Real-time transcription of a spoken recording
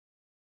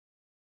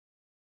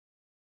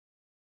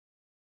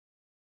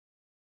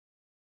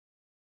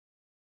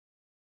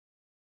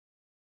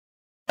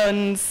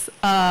Doncs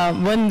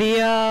bon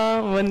dia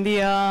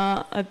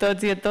a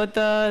tots i a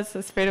totes.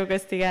 Espero que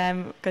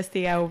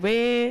estigueu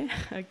bé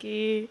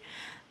aquí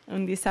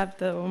un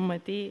dissabte o un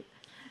matí.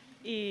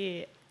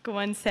 I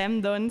comencem,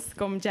 doncs,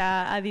 com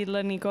ja ha dit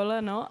la Nicola,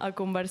 a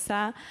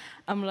conversar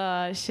amb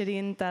la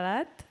Shereen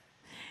Taalat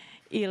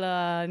i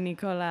la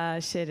Nicola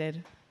Scherer.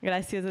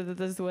 Gràcies a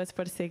totes dues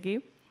per ser aquí.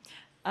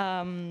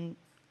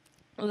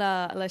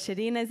 La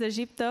Shereen és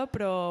d'Egipte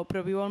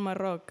però viu al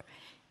Marroc.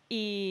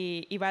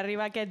 I va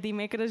arribar aquest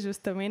dimecres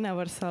justament a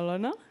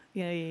Barcelona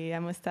i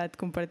hem estat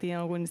compartint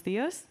alguns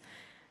dies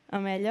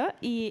amb ella.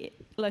 I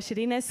la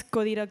Shereen és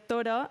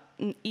codirectora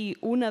i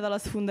una de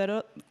les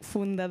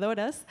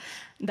fundadores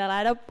de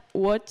l'Arab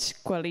Watch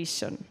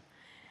Coalition,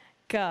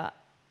 que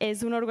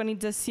és una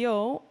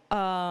organització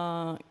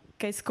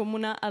que és com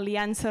una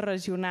aliança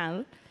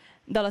regional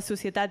de la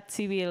societat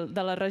civil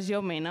de la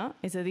regió MENA,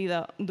 és a dir,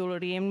 de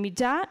l'Orient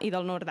Mitjà i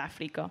del nord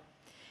d'Àfrica.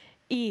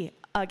 I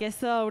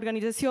aquesta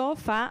organització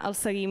fa el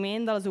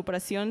seguiment de les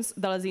operacions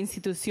de les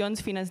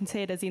institucions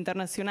financeres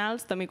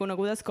internacionals, també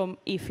conegudes com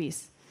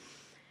IFIs.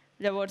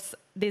 Llavors,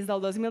 des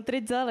del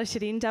 2013, la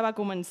Shereen ja va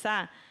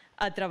començar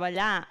a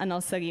treballar en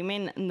el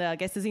seguiment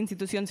d'aquestes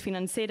institucions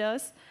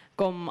financeres,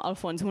 com el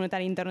Fons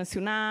Monetari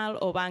Internacional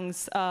o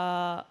bancs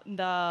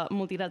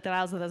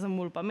multilaterals de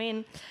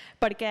desenvolupament,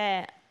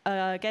 perquè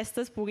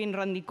aquestes puguin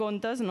rendir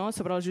comptes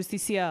sobre la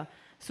justícia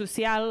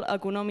social,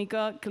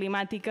 econòmica,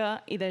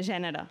 climàtica i de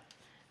gènere.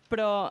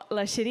 Però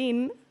la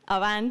Shereen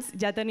abans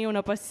ja tenia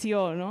una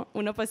passió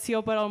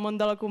per al món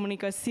de la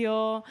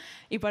comunicació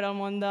i per al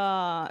món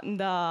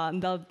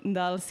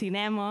del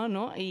cinema,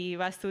 i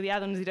va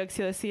estudiar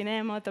direcció de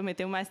cinema, també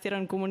té un màster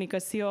en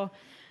comunicació,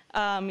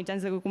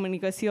 mitjans de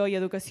comunicació i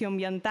educació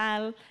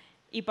ambiental,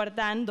 i per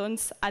tant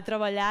ha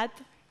treballat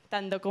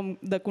tant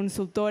de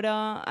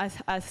consultora,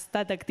 ha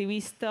estat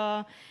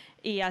activista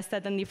i ha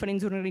estat en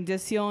diferents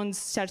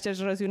organitzacions, xarxes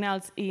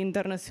regionals i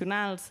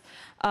internacionals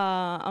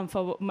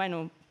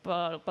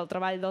pel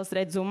treball dels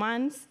drets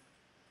humans,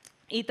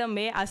 i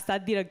també ha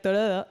estat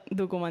directora de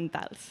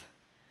documentals.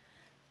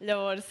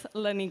 Llavors,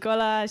 la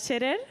Nicola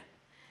Scherer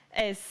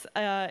és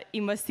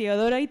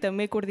investigadora i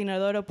també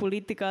coordinadora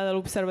política de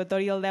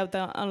l'Observatori del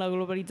Deute en la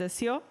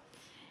Globalització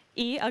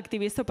i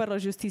activista per la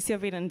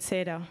justícia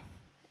financera.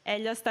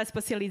 Ella està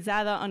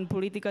especialitzada en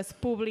polítiques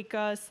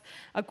públiques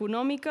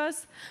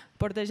econòmiques,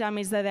 porta ja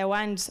més de 10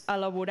 anys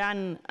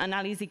elaborant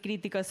anàlisi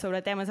crítica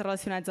sobre temes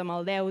relacionats amb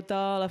el deute,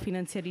 la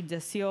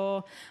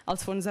financiarització,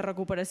 els fons de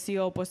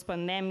recuperació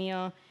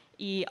postpandèmia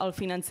i el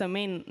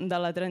finançament de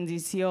la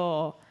transició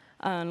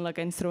en la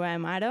que ens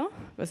trobem ara,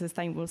 que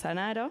s'està impulsant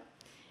ara.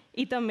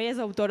 I també és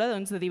autora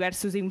de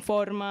diversos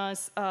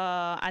informes,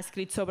 ha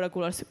escrit sobre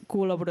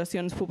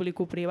col·laboracions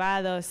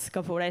público-privades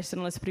que afavoreixen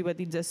les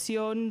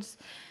privatitzacions,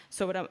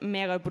 sobre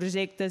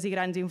megaprojectes i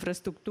grans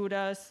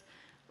infraestructures,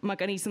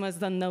 mecanismes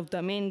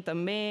d'endeutament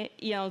també,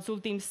 i en els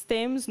últims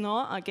temps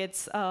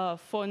aquests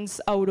fons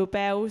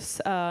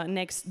europeus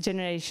Next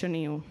Generation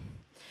EU.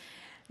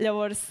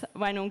 Llavors,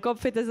 un cop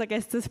fetes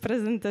aquestes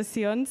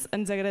presentacions,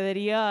 ens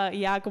agradaria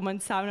ja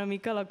començar una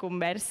mica la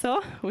conversa.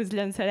 Us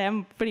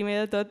llançarem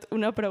primer de tot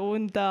una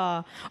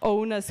pregunta o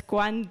unes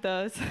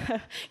quantes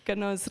que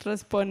no es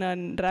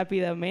responen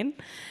ràpidament.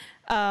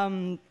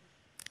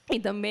 I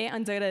també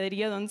ens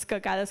agradaria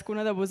que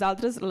cadascuna de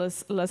vosaltres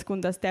les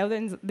contesteu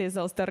des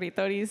dels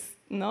territoris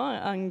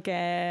en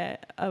què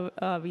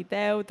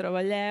habiteu,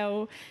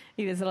 treballeu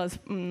i des de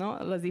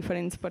les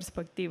diferents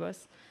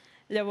perspectives.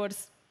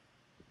 Llavors,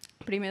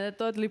 primer de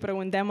tot, li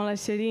preguntem a la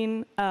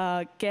Shereen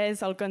què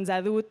és el que ens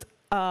ha dut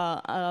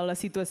a la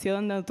situació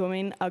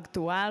d'endeutament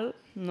actual.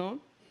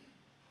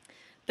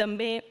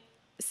 També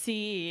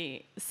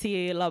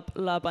si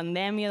la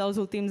pandèmia dels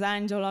últims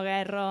anys o la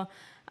guerra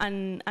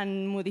han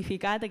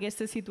modificat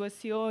aquesta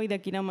situació i de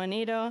quina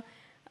manera,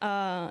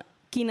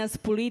 quines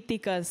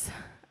polítiques,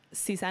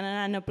 si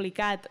s'han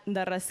aplicat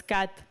de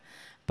rescat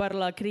per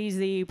la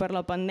crisi i per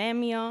la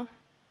pandèmia,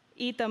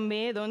 i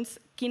també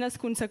quines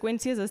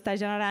conseqüències està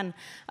generant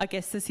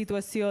aquesta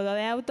situació de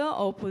deute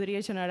o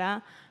podria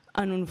generar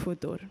en un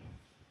futur.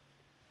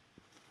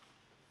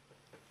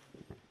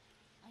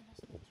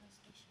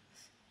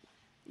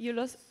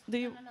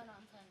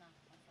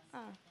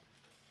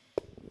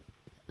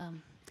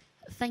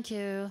 Thank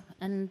you,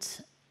 and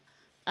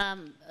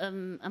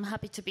I'm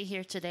happy to be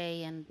here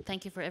today, and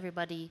thank you for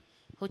everybody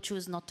who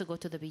choose not to go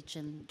to the beach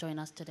and join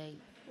us today.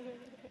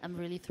 I'm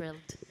really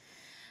thrilled.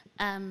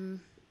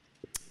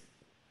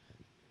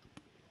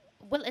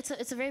 Well,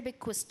 it's a very big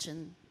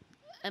question,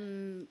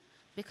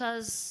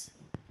 because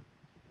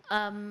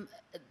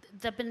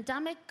the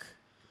pandemic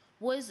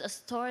was a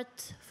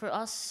start for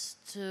us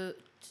to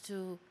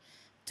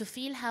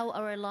feel how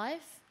our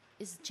life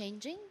is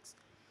changing.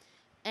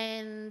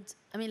 And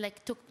I mean,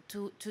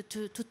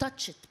 to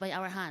touch it by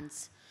our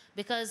hands,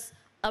 because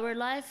our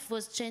life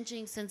was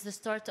changing since the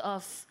start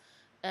of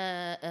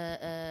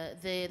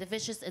the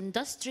vicious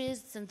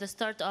industries, since the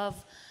start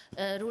of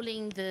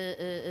ruling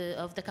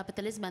of the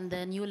capitalism and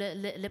the new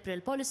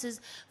liberal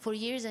policies for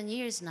years and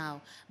years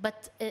now.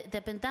 But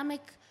the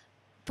pandemic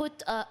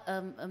put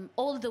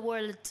all the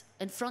world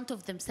in front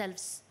of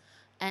themselves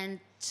and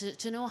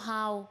to know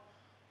how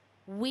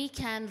we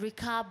can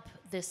recap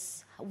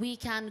this, we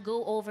can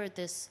go over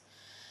this.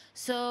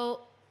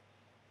 So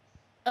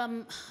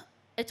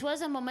it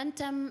was a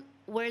momentum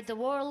where the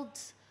world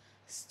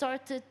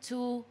started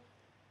to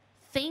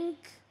think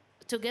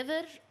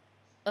together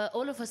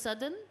all of a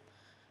sudden,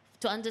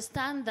 to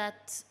understand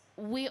that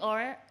we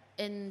are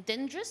in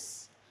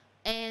dangerous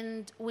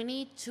and we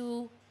need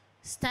to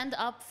stand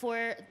up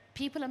for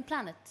people and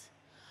planet.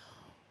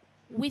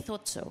 We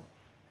thought so.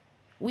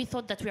 We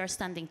thought that we are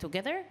standing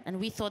together, and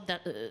we thought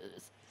that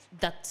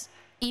that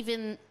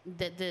even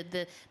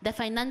the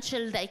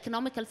financial, the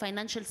economical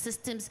financial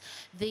systems,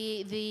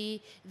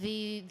 the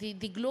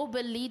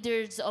global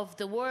leaders of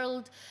the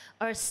world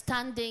are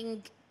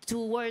standing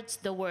towards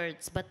the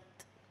words, but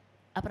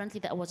apparently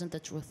that wasn't the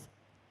truth.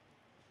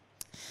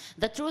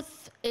 The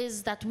truth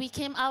is that we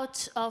came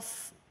out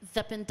of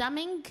the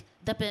pandemic,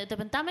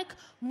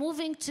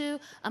 moving to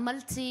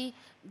a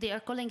they are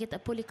calling it a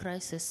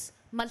polycrisis,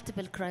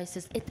 multiple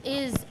crisis. It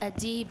is a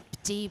deep,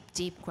 deep,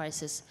 deep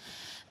crisis.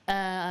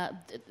 The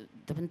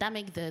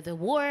pandemic, the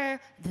war,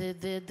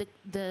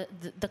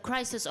 the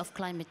crisis of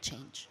climate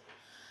change.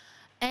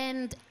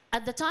 And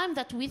at the time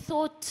that we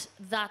thought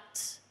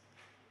that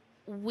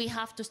we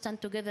have to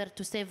stand together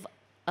to save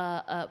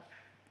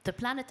the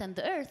planet and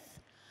the earth,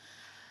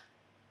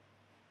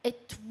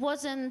 it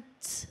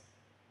wasn't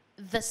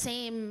the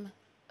same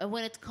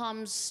when it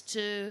comes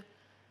to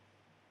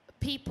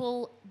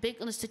people, big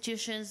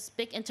institutions,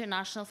 big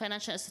international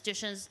financial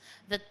institutions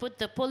that put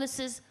the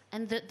policies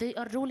and they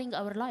are ruling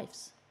our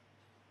lives.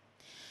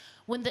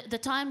 When the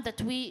time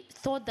that we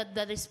thought that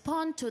the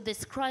response to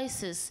this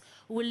crisis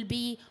will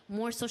be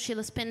more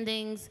social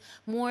spendings,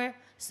 more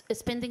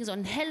spendings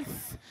on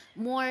health,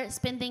 more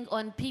spending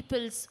on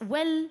people's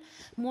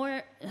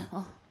more.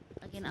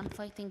 Again, I'm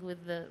fighting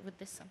with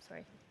this. I'm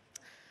sorry.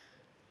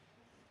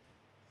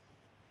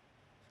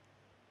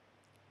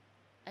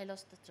 I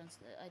lost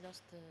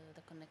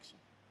the connection.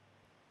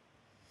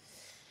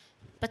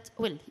 But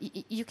well,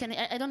 you can.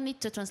 I don't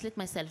need to translate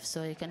myself,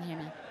 so you can hear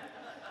me.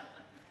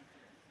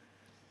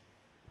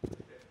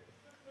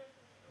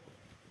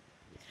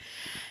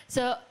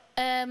 So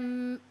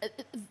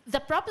the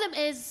problem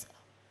is,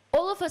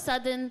 all of a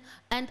sudden,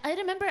 and I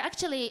remember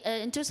actually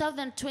in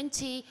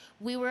 2020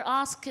 we were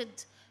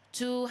asked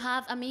to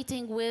have a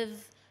meeting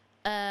with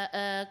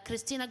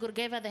Kristina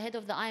Georgieva, the head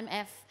of the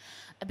IMF,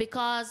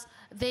 because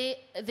they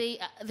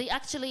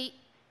actually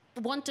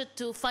wanted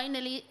to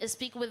finally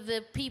speak with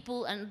the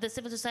people and the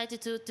civil society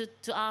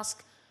to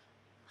ask,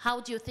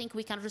 how do you think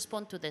we can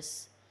respond to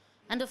this?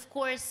 And of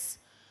course,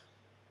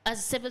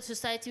 as civil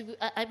society,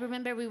 I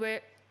remember we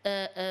were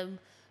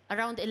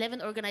around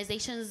 11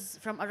 organizations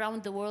from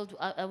around the world.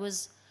 I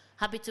was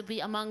happy to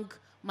be among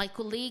my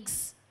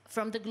colleagues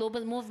from the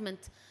global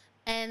movement.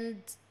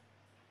 And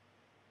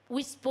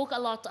we spoke a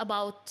lot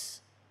about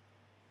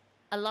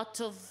a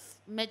lot of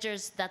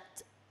measures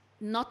that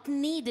not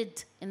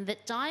needed in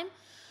that time,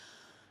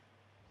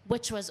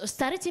 which was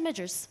austerity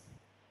measures.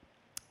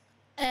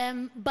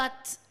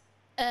 But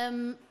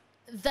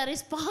the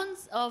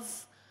response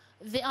of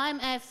the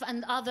IMF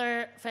and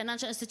other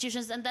financial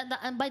institutions, and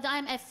by the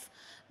IMF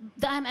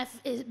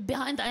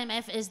behind the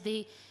IMF is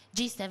the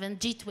G7,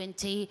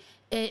 G20,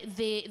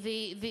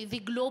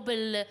 the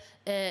global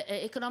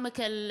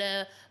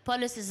economical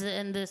policies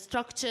and the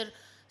structure.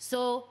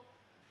 So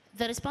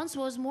the response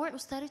was more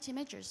austerity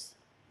measures.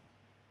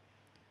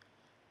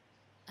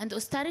 And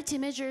austerity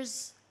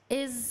measures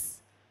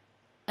is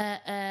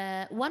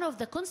one of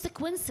the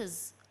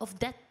consequences of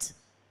debt.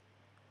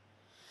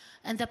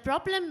 And the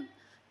problem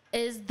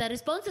is the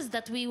responses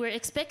that we were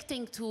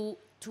expecting to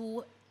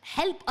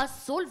help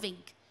us solving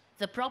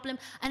the problem.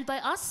 And by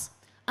us,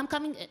 I'm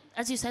coming,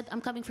 as you said,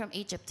 I'm coming from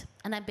Egypt,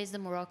 and I'm based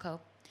in Morocco.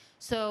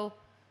 So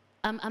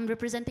I'm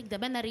representing the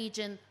MENA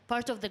region,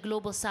 part of the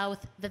global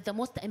south, the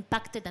most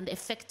impacted and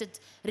affected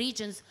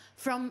regions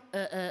from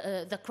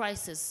the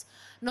crisis.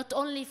 Not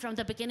only from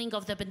the beginning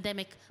of the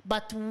pandemic,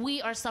 but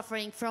we are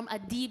suffering from a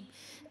deep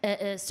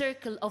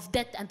circle of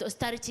debt and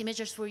austerity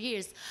measures for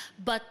years.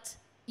 But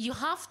you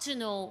have to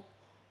know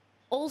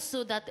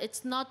also that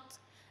it's not,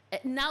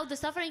 now the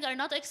suffering are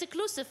not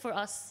exclusive for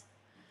us.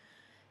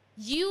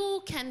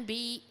 You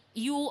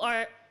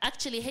are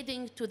actually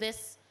heading to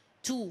this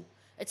too.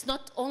 It's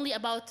not only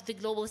about the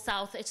global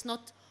south. It's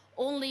not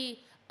only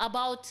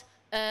about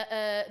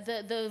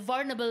the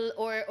vulnerable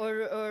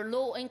or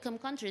low-income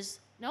countries.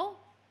 No,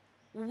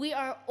 we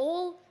are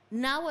all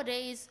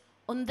nowadays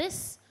on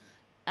this.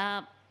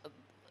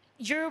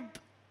 Europe,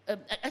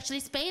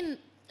 actually Spain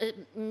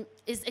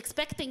is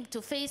expecting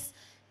to face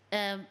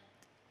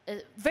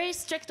very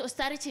strict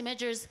austerity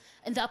measures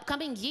in the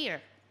upcoming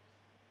year.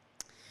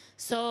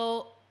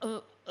 So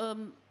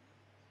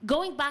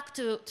going back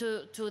to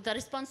the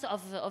response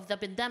of the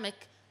pandemic,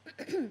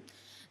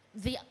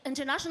 the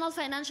international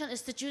financial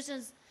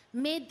institutions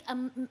made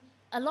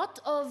a lot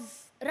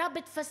of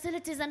rapid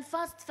facilities and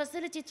fast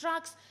facility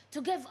tracks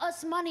to give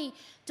us money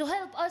to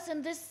help us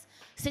in this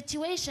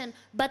situation.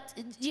 But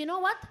you know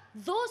what?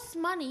 Those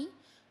money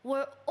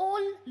were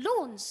all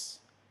loans,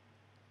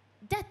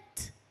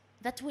 debt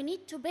that we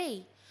need to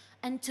pay.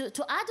 And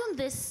to add on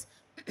this,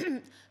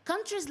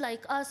 countries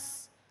like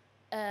us,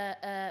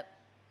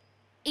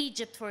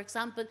 Egypt, for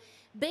example,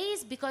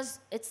 pays because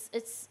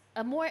it's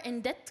a more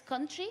in-debt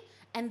country,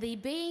 and they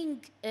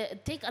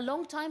take a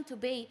long time to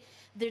pay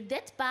their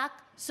debt back,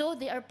 so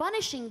they are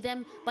punishing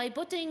them by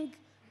putting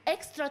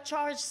extra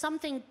charge,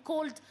 something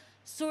called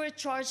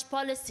surcharge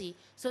policy.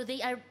 So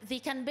they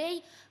can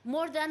pay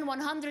more than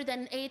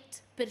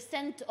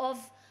 108% of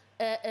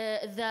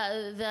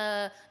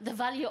the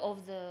value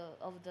of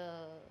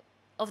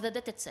the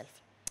debt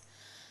itself.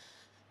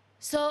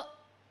 So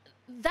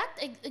that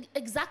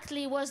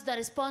exactly was the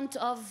response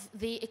of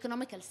the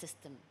economical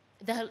system,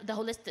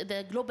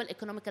 the global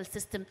economical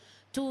system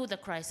to the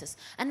crisis.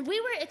 And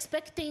we were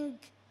expecting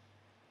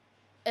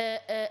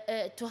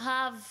to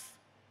have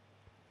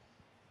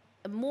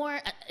more,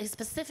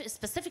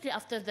 specifically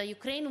after the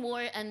Ukraine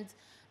war and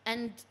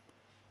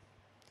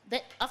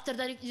after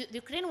the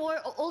Ukraine war,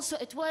 also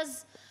it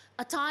was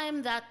a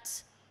time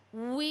that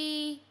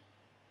we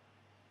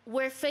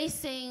were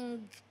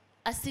facing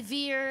a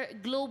severe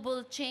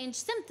global change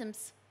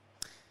symptoms.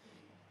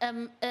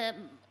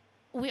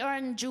 We are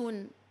in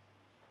June.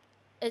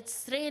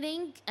 It's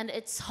raining and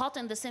it's hot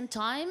at the same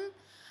time,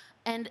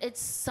 and it's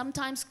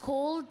sometimes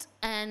cold,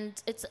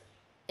 and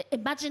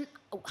imagine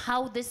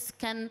how this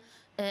can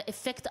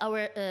affect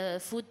our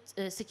food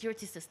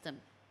security system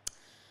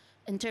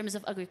in terms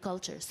of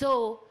agriculture.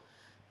 So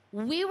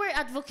we were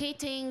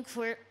advocating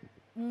for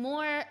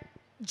more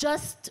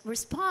just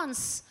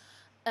response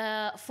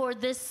for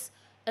this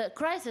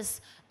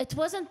crisis.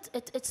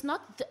 It's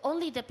not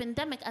only the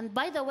pandemic, and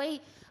by the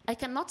way, I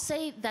cannot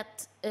say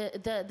that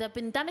the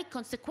pandemic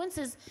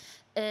consequences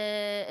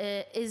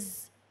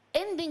is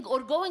ending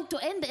or going to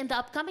end in the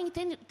upcoming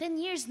 10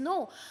 years.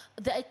 No,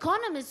 the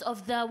economies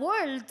of the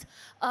world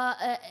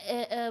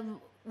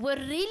were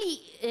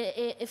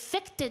really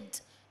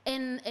affected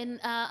in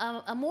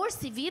a more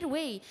severe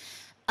way.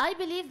 I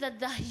believe that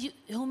the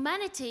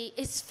humanity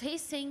is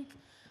facing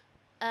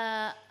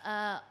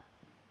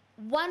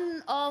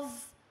one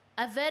of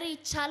a very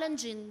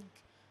challenging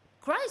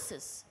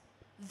crisis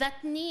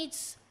that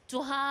needs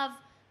to have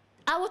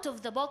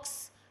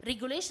out-of-the-box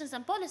regulations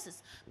and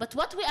policies. But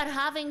what we are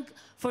having,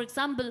 for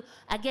example,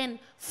 again,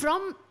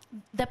 from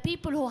the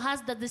people who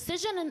has the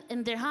decision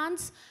in their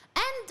hands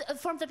and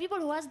from the people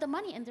who has the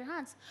money in their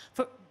hands.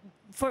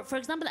 For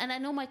example, and I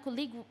know my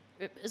colleague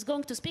is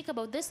going to speak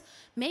about this,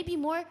 maybe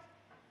more,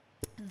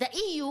 the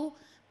EU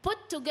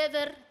put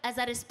together as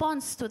a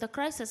response to the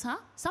crisis,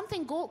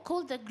 something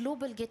called the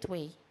Global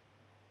Gateway.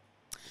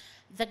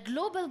 The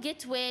Global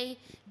Gateway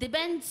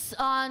depends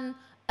on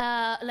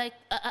like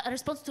a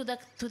response to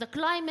the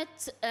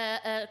climate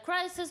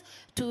crisis,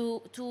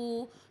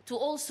 to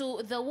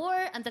also the war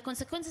and the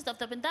consequences of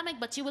the pandemic.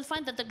 But you will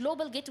find that the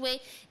Global Gateway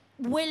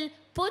will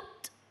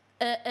put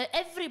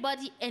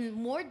everybody in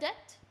more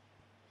debt.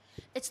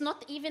 It's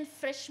not even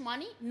fresh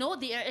money. No,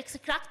 they are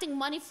extracting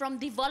money from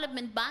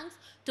development banks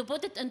to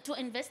put it into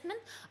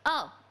investment.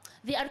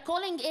 They are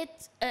calling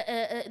it,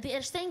 they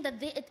are saying that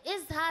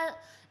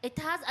it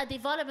has a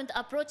development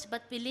approach,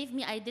 but believe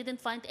me, I didn't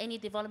find any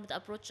development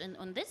approach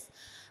on this.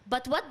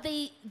 But what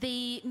they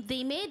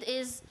made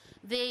is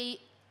they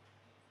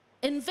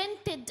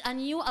invented a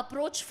new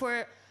approach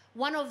for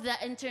one of the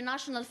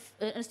international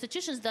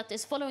institutions that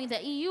is following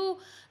the EU,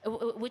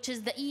 which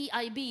is the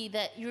EIB,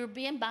 the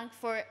European Bank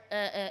for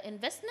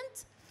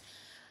Investment,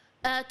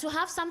 to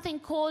have something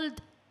called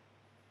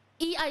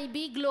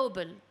EIB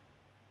Global,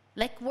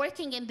 like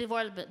working in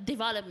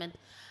development.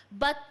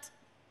 But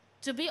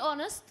to be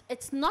honest,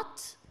 it's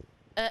not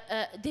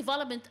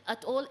development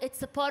at all.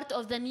 It's a part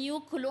of the new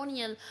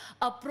colonial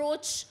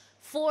approach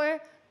for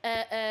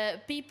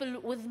people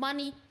with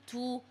money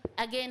to,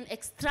 again,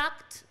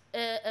 extract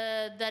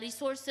the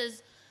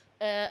resources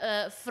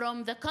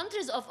from the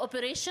countries of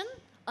operation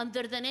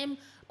under the name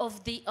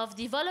of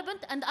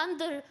development and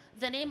under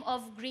the name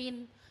of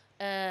green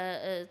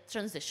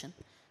transition.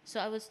 So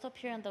I will stop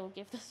here and I will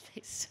give the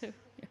space to you.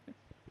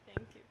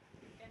 Thank you.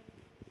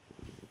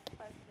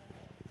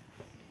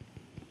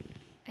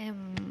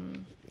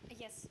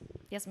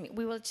 Yes,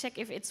 we will check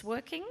if it's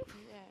working.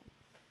 Yeah.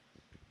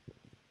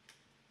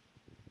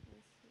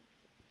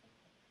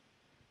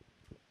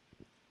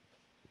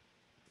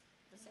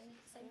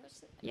 Same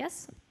question?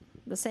 Yes,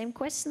 the same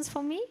questions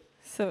for me?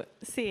 So,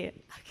 sí,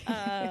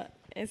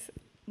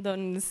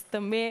 doncs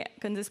també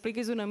que ens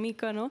expliquis una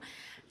mica, no?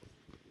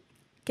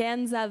 Què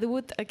ens ha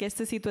dut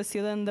aquesta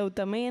situació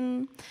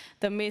d'endeutament,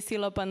 també si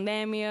la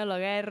pandèmia, la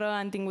guerra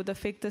han tingut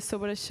efectes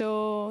sobre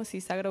això, si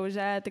s'ha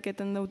agreujat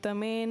aquest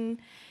endeutament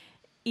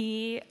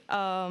i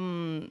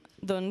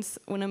doncs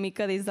una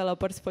mica des de la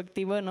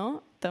perspectiva,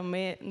 no?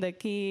 També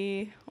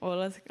d'aquí o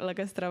la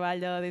que es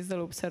treballa des de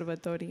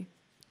l'observatori.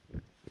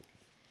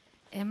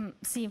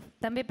 Sí,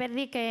 també per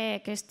dir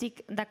que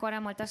estic d'acord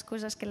amb moltes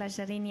coses que la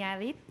Shereen ja ha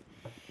dit.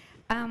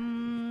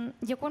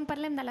 Jo quan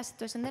parlem de la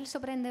situació del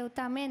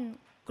sobreendeutament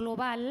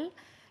global,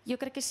 jo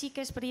crec que sí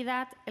que és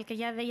veritat el que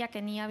ja deia,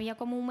 que n'hi havia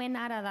com un moment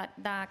ara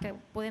de que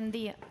podem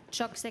dir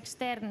xocs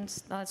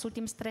externs dels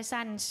últims 3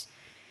 anys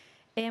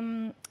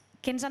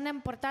que ens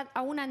han portat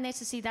a una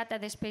necessitat de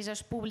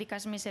despeses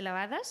públiques més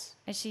elevades,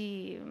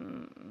 així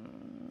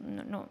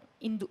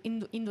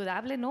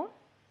indudable, no?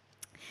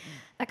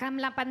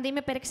 Amb la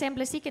pandèmia, per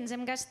exemple, sí que ens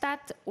hem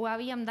gastat, ho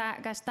havíem de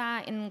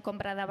gastar en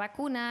compra de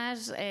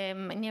vacunes,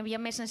 n'hi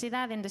havia més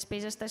necessitat en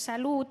despeses de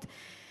salut,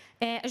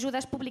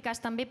 ajudes públiques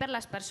també per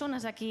les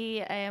persones. Aquí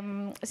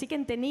sí que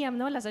en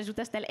teníem, les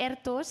ajudes del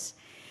ERTOs.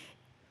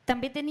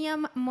 També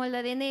teníem molt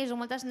de diners o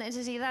moltes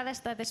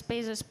necessitats de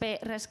despeses per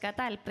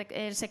rescatar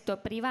el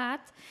sector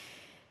privat.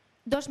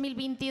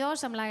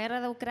 2022, amb la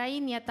guerra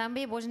d'Ucraïna,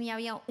 també n'hi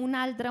havia un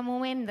altre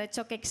moment de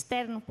xoc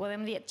extern,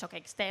 podem dir xoc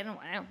extern,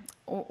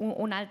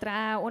 una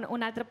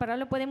altra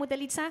paraula podem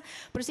utilitzar,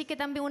 però sí que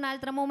també un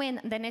altre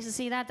moment de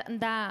necessitat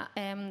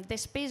de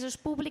despeses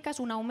públiques,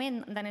 un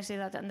augment de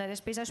necessitat de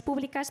despeses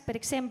públiques, per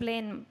exemple,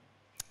 en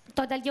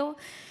tot allò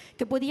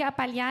que podia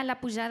pal·liar la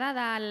pujada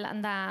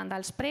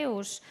dels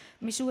preus,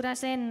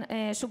 mesures en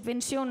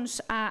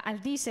subvencions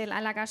al dièsel,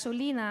 a la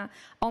gasolina,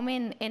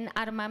 augment en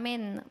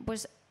armament.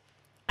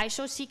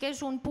 Això sí que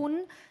és un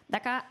punt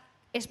que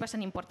és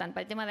bastant important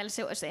pel tema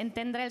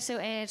d'entendre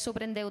el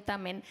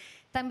sobreendeutament.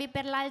 També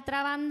per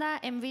l'altra banda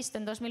hem vist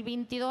en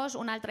 2022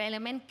 un altre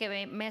element que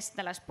ve més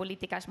de les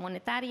polítiques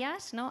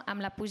monetàries,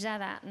 amb la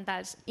pujada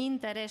dels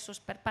interessos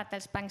per part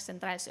dels bancs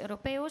centrals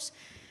europeus,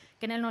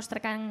 que en el nostre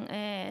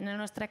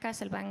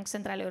cas el Banc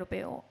Central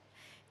Europeu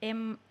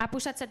ha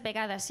posat 7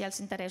 vegades ja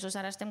els interessos,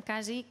 ara estem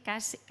quasi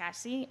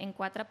en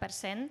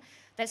 4%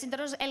 dels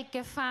interessos, el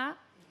que fa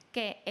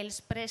que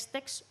els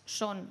préstecs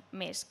són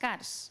més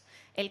cars.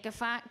 El que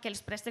fa que els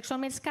préstecs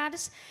són més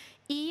cars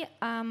i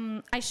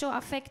això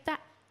afecta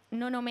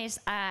no només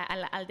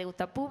al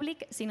deute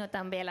públic, sinó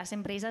també a les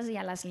empreses i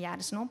a les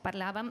llars.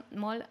 Parlàvem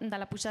molt de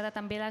la pujada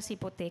també de les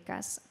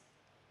hipoteques.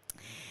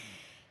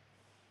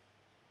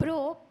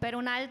 Però, per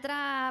una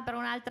altra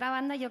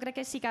banda, jo crec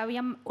que sí que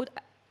havíem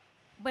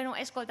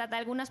escoltat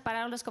algunes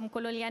paraules com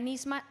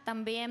colonialisme,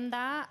 també hem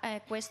de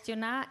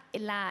qüestionar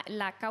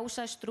la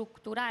causa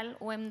estructural,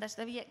 o hem de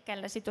saber que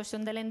la situació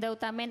de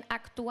l'endeutament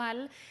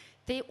actual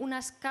té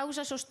unes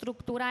causes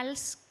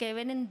estructurals que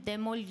venen de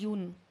molt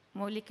lluny,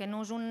 que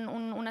no és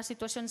una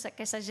situació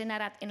que s'ha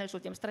generat en els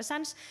últims 3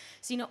 anys,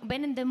 sinó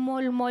venen de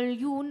molt, molt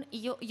lluny,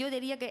 i jo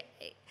diria que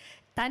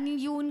tan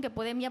lluny que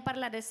podem ja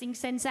parlar de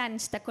 500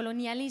 anys de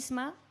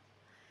colonialisme,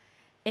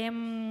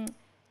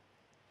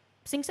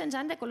 500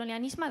 anys de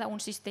colonialisme d'un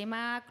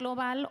sistema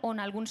global on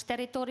alguns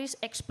territoris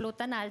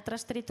exploten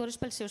altres territoris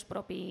pels seus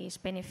propis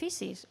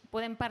beneficis.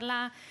 Podem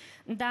parlar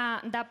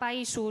de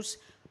països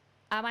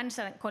abans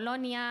de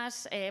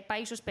colònies,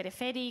 països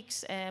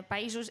perifèrics,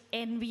 països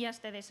en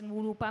vies de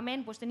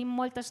desenvolupament, tenim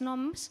molts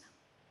noms,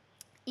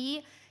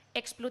 i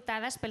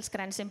explotades pels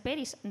grans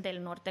imperis del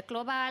nord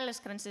global,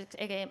 els grans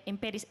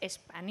imperis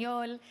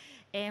espanyol,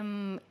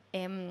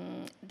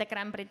 de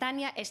Gran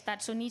Bretanya,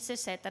 Estats Units,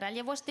 etc.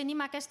 Llavors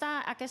tenim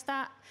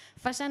aquesta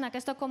façana,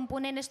 aquest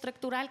component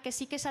estructural que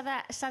sí que s'ha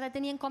de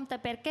tenir en compte.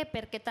 Per què?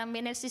 Perquè també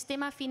en el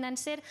sistema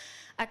financer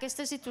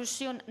aquesta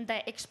situació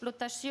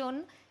d'explotació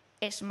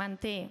es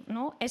manté,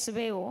 es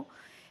veu.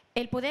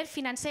 El poder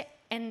financer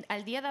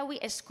al dia d'avui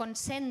es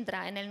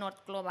concentra en el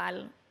nord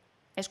global.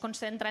 Es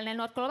concentra en el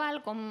nord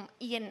global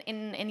i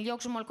en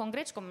llocs molt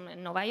concrets com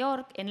Nova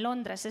York, en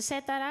Londres,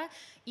 etc.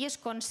 i es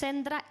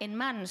concentra en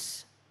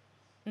mans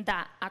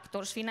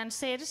d'actors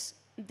financers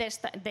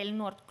del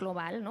nord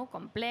global,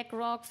 com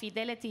BlackRock,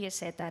 Fidelity,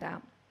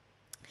 etc.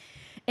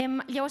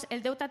 Llavors,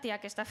 el deute té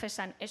aquesta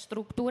vessant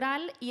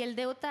estructural i el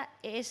deute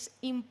és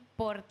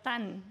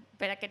important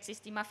per a aquest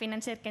sistema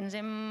financer que ens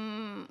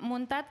hem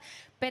muntat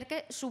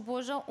perquè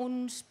suposa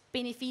uns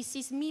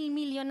beneficis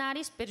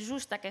milionaris per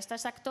just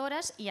aquestes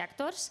actores i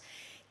actors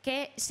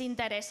que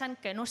s'interessen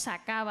que no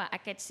s'acaba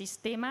aquest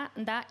sistema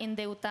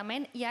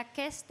d'endeutament i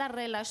aquesta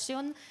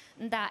relació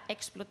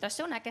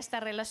d'explotació, aquesta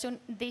relació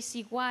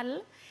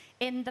desigual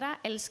entre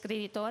els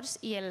creditors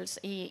i els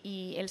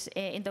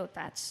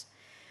endeutats.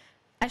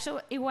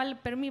 Això, igual,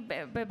 per mi,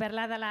 per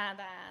parlar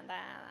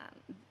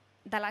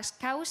de les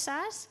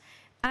causes,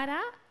 ara,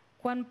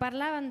 quan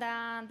parlàvem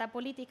de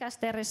polítiques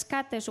de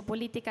rescates o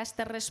polítiques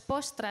de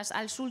respostes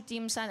als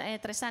últims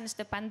 3 anys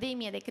de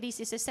pandèmia, de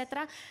crisi,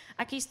 etc.,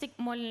 aquí estic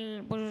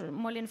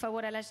molt en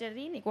favor a la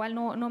Shereen, igual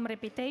no em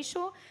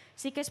repeteixo,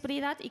 sí que és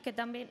veritat i que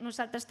també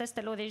nosaltres des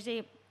de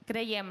l'ODG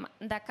creiem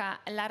que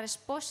la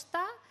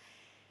resposta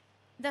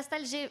des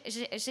del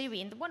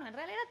G20, en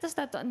realitat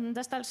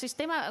des del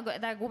sistema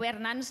de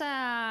governança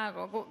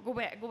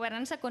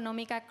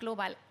econòmica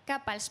global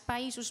cap als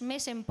països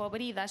més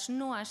empobrits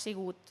no ha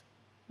sigut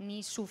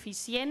ni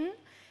suficient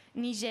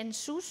ni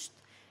gens just.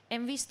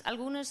 Hem vist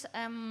algunes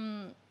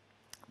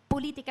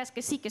polítiques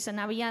que sí que se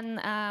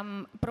n'havien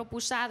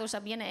proposat o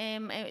s'havien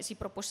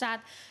proposat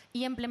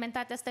i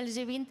implementat des del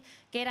G20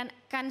 que eren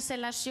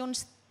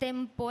cancel·lacions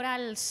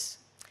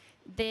temporals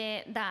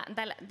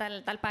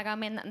del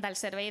pagament del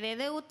servei de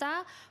deute,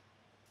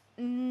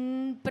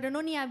 però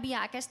no n'hi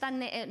havia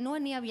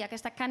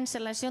aquesta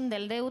cancel·lació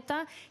del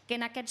deute que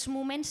en aquests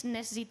moments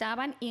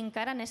necessitaven i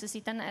encara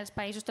necessiten els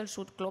països del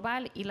sud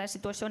global. I la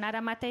situació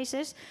ara mateix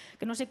és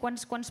que no sé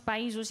quants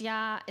països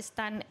ja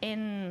estan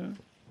en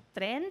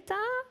 30...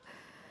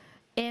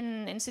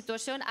 En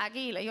situació,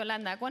 aquí,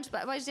 Yolanda, quants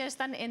països ja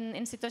estan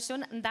en situació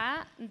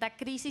de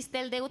crisi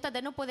del deute,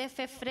 de no poder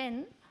fer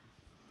front?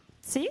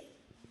 Sí?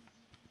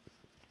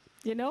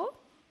 You know?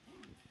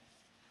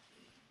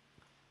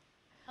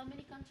 How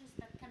many countries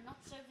that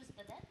cannot service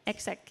the debt?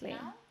 Exactly.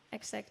 Now?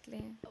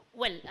 Exactly.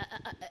 Well,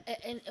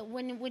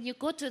 when you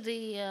go to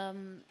the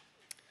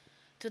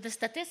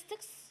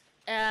statistics,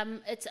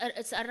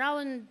 it's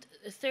around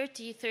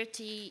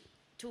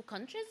 32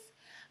 countries,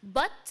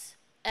 but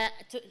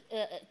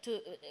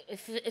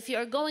if you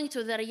are going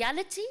to the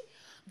reality,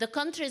 the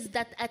countries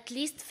that at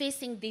least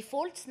facing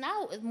defaults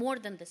now is more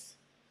than this.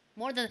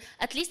 More than,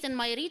 at least in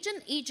my region,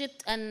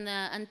 Egypt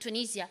and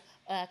Tunisia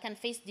can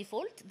face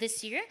default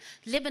this year.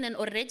 Lebanon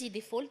already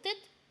defaulted,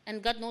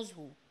 and God knows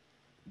who.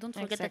 Don't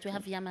forget that we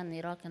have Yemen,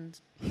 Iraq, and...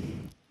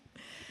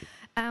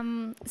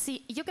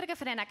 Sí, jo crec que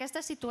frent a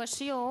aquesta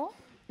situació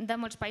de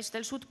molts països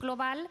del sud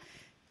global,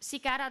 sí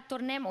que ara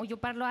tornem, o jo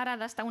parlo ara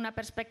des d'una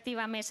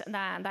perspectiva més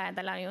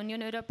de la Unió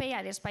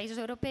Europea i dels països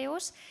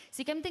europeus,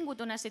 sí que hem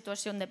tingut una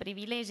situació de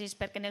privilegis,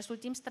 perquè en els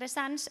últims 3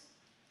 anys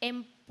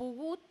hem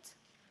pogut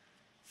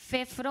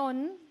fer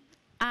front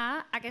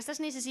a aquestes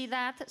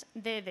necessitats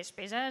de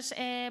despeses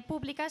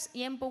públiques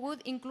i hem pogut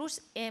inclús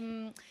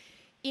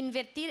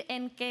invertir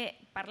en que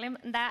parlem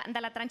de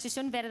la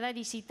transició verda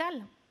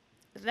digital.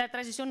 La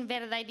transició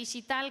verda i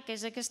digital, que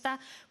és aquest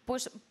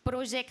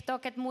projecte,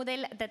 aquest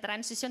model de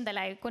transició de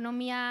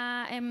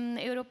l'economia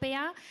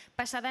europea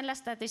basada en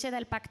l'estratègia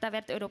del Pacte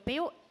Verd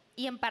Europeu,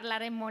 i en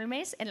parlarem molt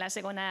més en la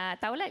segona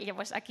taula,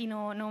 llavors aquí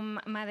no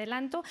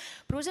m'adelanto,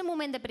 però és un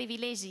moment de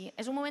privilegi.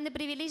 És un moment de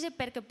privilegi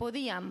perquè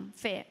podíem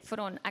fer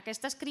front a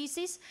aquestes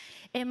crisis,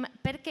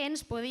 perquè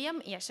ens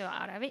podíem, i això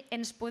ara bé,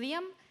 ens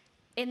podíem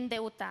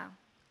endeutar.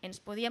 Ens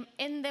podíem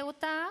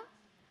endeutar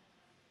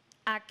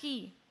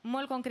aquí,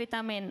 molt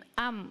concretament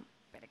amb,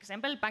 per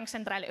exemple, el Banc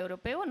Central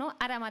Europeu.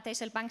 Ara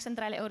mateix el Banc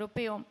Central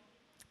Europeu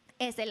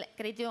és el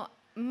creditor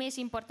més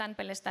important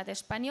per l'estat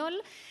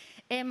espanyol.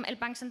 El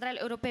Banc Central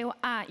Europeu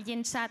ha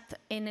llançat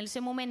en el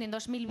seu moment, en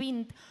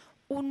 2020,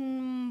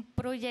 un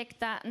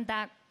projecte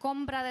de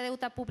compra de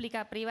deute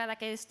pública privada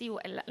que es diu,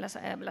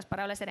 les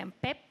paraules eren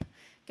PEP,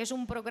 que és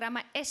un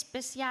programa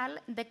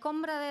especial de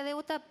compra de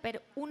deute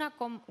per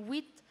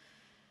 1,8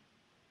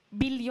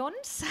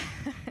 bilions,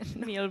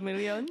 1.000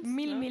 milions,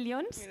 1.000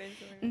 milions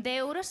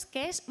d'euros,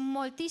 que és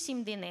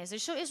moltíssim diners.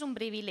 Això és un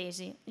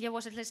privilegi.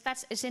 Llavors, els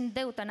estats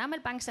s'endeuten amb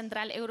el Banc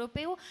Central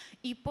Europeu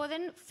i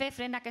poden fer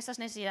front a aquestes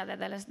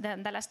necessitats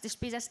de les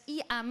despeses. I,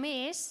 a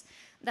més,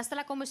 des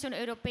de la Comissió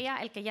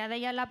Europea, el que ja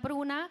deia la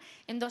Bruna,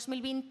 en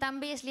 2020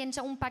 també es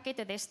llença un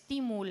paquet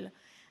d'estímul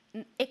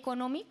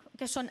econòmic,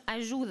 que són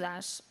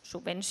ajudes,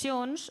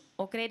 subvencions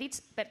o crèdits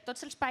per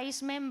tots els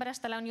països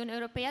membres de la Unió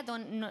Europea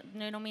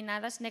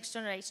denominades Next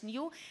Generation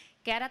EU,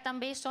 que ara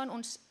també són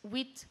uns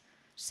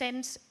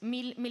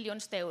 800.000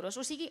 milions d'euros.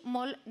 O sigui,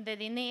 molt de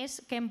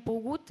diners que hem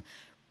pogut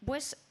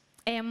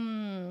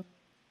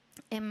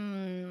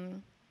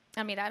que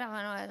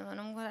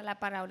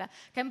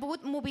hem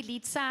pogut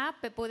mobilitzar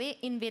per poder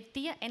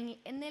invertir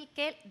en el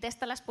que des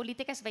de les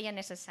polítiques veia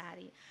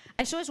necessari.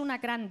 Això és una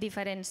gran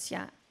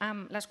diferència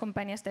amb les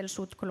companyies del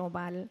sud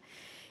global.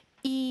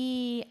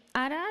 I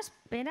ara,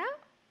 espera,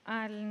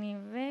 al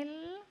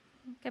nivell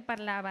que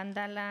parlaven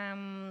de la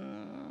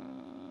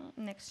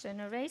Next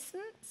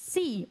Generation,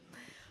 sí,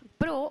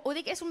 però, ho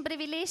dic, és un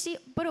privilegi,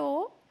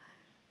 però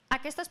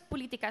aquestes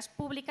polítiques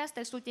públiques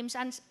dels últims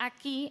anys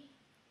aquí,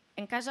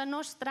 en casa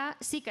nostra,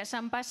 sí que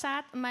s'han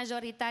basat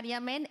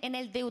majoritàriament en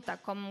el deute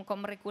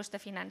com recurs de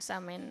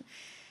finançament.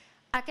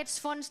 Aquests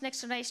fons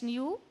Next Generation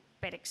EU,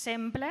 per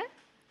exemple,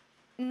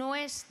 no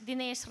és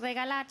diners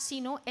regalats,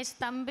 sinó és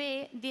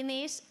també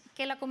diners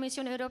que la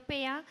Comissió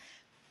Europea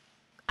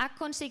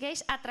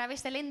aconsegueix a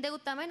través de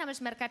l'endeutament amb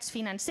els mercats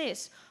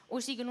financers. O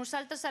sigui,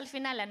 nosaltres al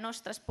final les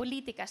nostres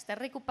polítiques de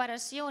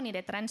recuperació i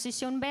de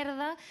transició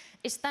verda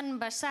estan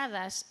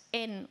basades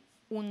en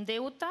un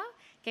deute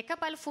que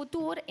cap al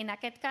futur, en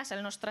aquest cas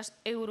els nostres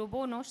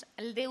eurobonos,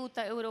 el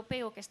deute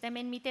europeu que estem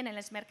emetent en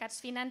els mercats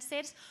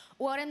financers,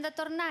 ho haurem de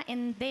tornar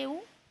en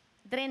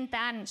 10-30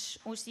 anys.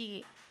 O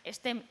sigui,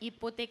 estem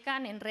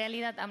hipotecant en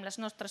realitat amb les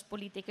nostres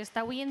polítiques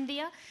d'avui en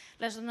dia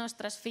les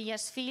nostres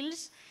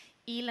filles,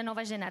 i la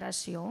nova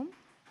generació.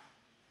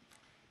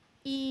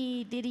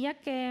 I diria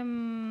que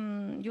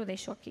jo ho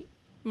deixo aquí.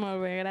 Molt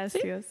bé,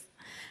 gràcies.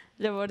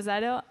 Llavors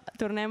ara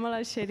tornem a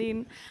la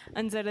Shereen.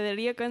 Ens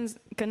agradaria que ens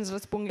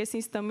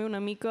responguessis també una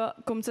mica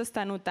com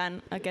s'està notant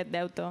aquest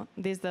deute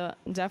des de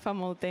ja fa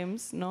molt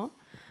temps, no?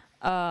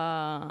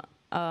 A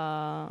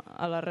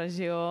la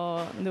regió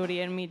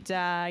d'Orient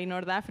Mitjà i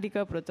Nord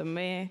d'Àfrica, però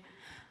també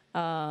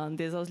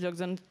des dels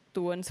llocs on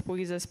tu ens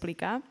puguis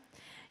explicar.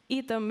 I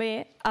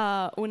també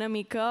una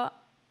mica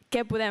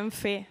què podem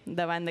fer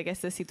davant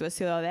d'aquesta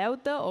situació de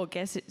deute o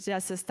què ja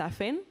s'està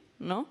fent,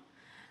 no?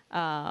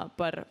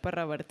 Per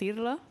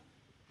revertir-la.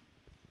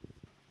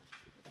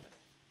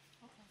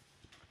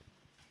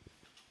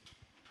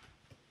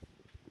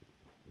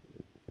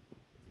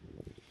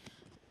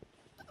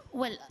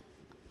 Well,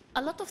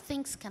 a lot of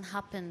things can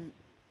happen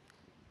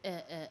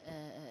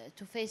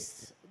to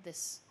face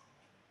this.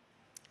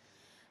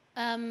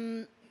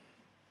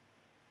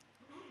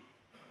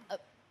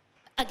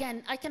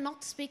 Again, I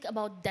cannot speak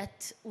about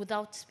debt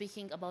without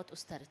speaking about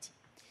austerity.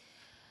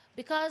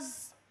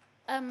 Because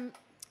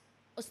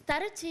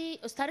austerity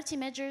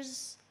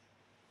measures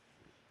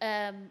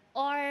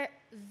are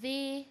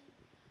the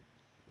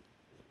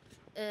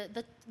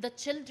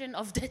children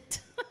of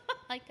debt.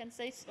 I can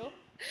say so.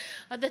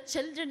 Are the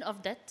children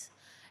of debt.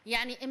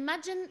 Yani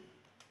imagine,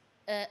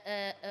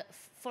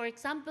 for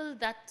example,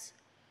 that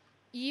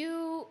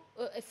you,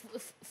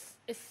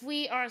 if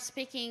we are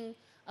speaking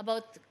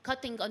about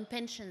cutting on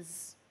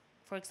pensions,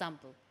 for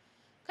example,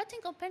 cutting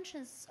on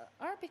pensions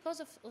are because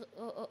of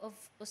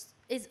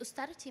is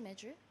austerity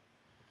measure,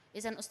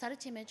 is an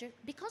austerity measure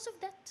because of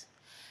that.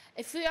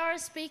 If we are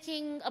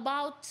speaking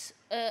about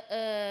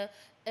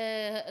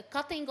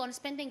cutting on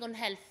spending on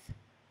health,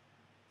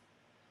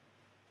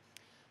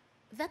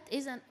 that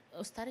is an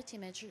austerity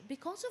measure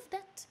because of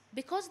that,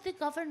 because the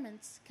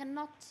governments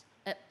cannot,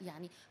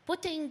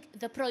 putting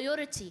the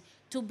priority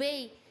to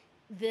pay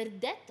their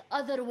debt,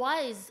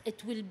 otherwise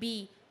it will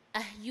be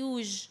a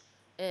huge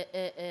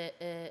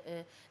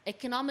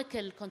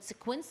economical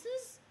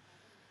consequences.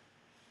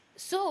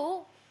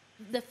 So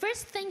the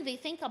first thing they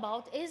think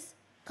about is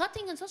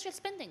cutting on social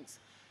spendings,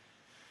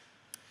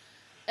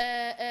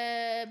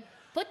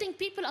 putting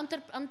people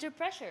under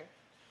pressure.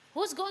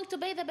 Who's going to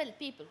pay the bill?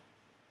 People,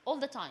 all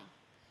the time.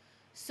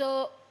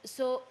 So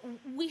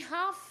we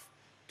have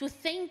to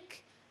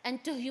think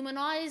and to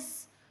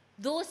humanize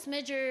those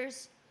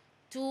measures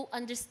to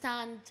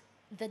understand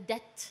the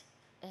debt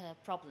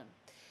problem.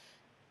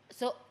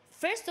 So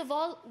first of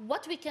all,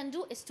 what we can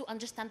do is to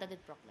understand the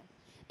debt problem,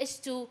 is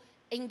to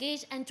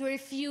engage and to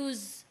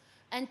refuse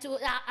and to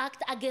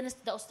act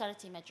against the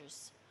austerity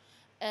measures.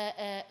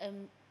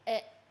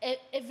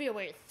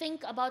 Everywhere,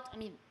 think about,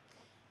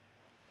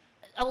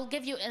 I will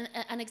give you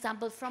an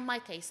example from my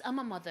case. I'm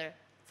a mother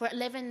for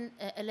 11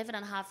 and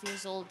a half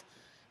years old,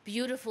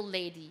 beautiful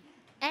lady.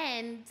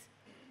 And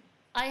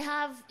I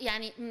have,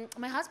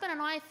 my husband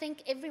and I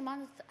think every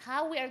month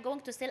how we are going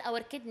to sell our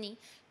kidney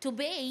to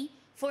pay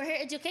for her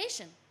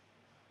education.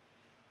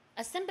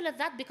 As simple as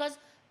that, because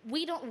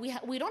we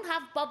don't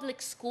have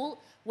public school.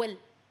 Well,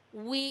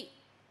 we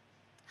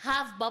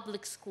have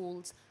public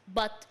schools,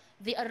 but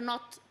they are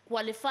not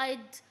qualified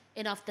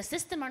enough. The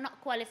system are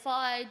not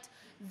qualified.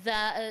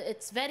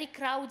 It's very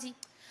crowded.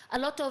 A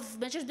lot of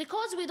measures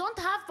because we don't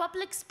have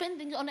public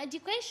spending on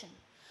education.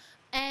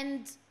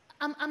 And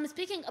I'm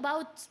speaking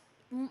about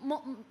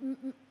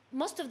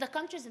most of the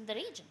countries in the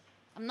region.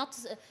 I'm not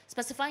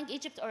specifying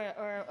Egypt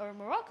or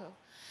Morocco.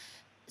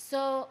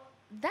 So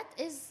that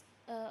is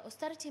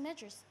austerity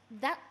measures.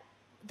 That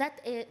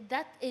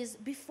is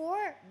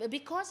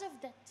because of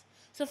that.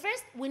 So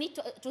first, we need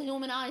to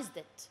humanize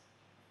that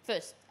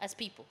first as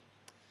people,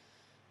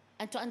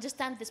 and to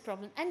understand this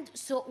problem.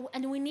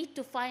 And we need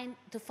to fight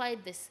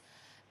this.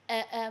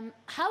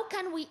 How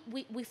can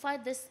we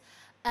fight this?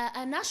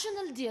 A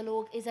national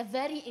dialogue is a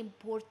very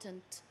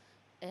important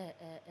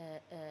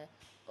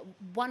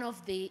one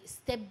of the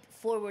step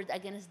forward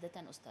against debt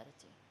and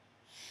austerity.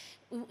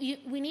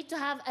 We need to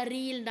have a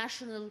real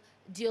national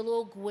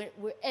dialogue where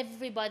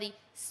everybody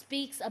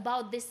speaks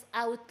about this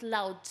out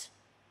loud,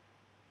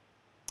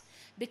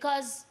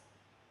 because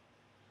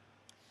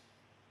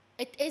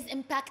it is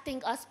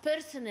impacting us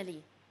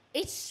personally.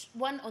 Each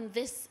one on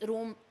this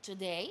room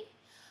today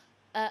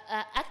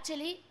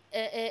actually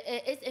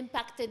is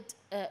impacted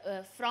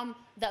from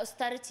the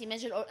austerity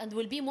measure, and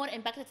will be more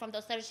impacted from the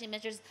austerity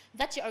measures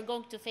that you are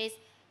going to face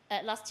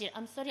last year.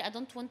 I'm sorry, I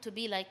don't want to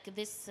be like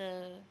this,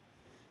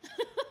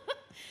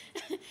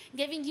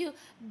 giving you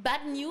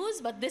bad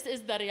news, but this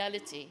is the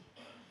reality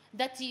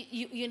that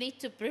you need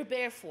to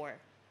prepare for.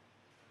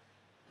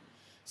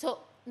 So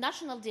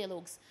national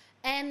dialogues,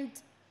 and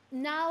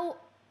now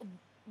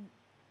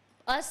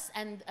us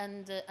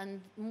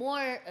and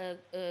more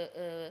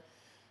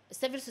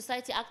civil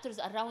society actors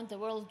around the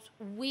world,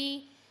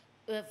 we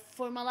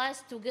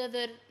formalized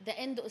together the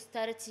End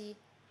Austerity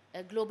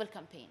Global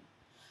Campaign.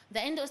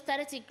 The End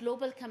Austerity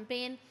Global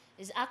Campaign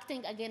is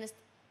acting against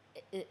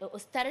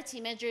austerity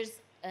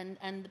measures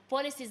and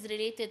policies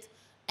related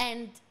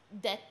and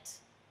debt.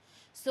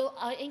 So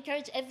I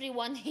encourage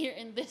everyone here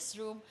in this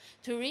room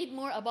to read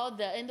more about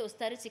the End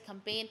Austerity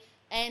Campaign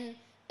and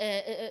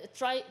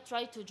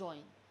try to join,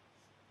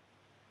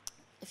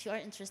 if you are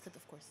interested,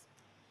 of course.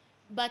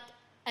 But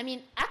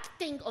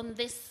acting on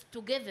this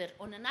together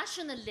on a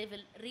national level,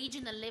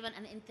 regional level,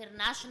 and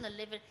international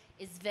level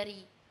is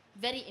very,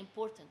 very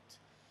important,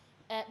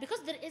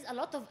 because there is a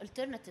lot of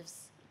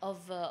alternatives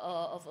of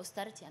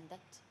austerity and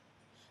debt.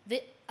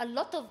 A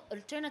lot of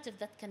alternatives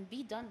that can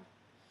be done.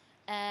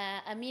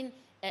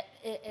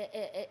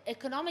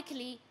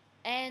 economically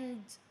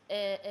and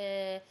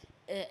I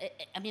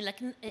mean,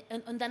 like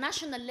on the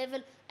national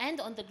level and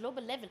on the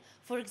global level.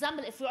 For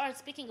example, if we are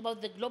speaking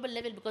about the global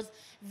level, because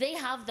they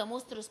have the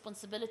most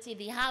responsibility,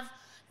 they have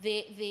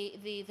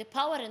the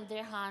power in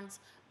their hands,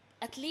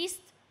 at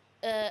least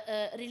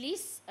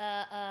release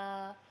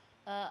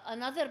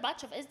another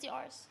batch of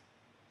SDRs.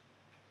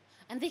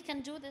 And they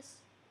can do this.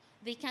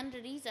 They can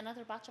release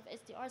another batch of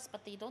SDRs,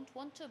 but they don't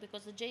want to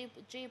because the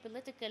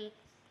geopolitical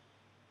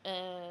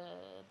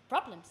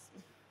problems.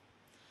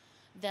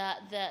 The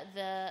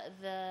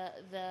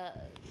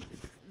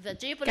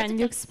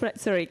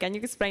geopolitical... Can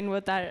you explain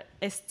what are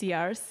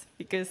SDRs?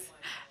 Because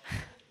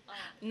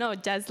no,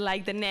 just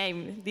like the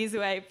name. This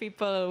way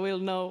people will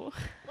know.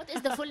 What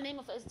is the full name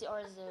of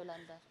SDRs,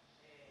 Yolanda?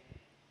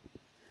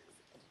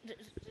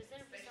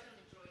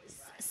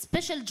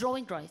 Special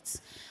drawing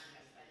rights.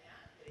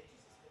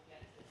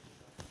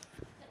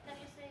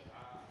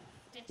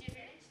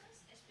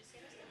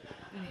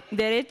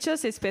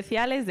 Derechos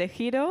especiales de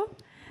giro,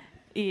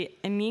 y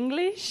en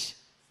English,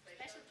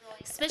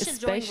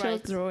 Special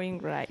drawing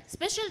rights.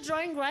 Special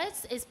drawing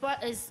rights is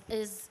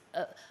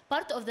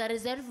part of the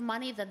reserve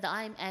money that the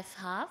IMF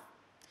have.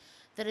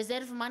 The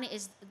reserve money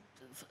is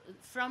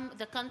from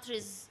the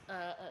countries,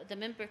 the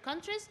member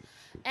countries,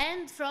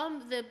 and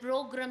from the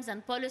programs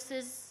and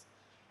policies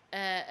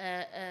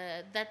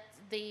that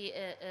the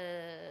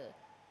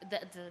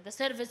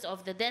service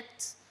of the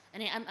debt.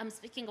 And I'm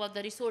speaking about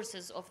the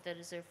resources of the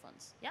reserve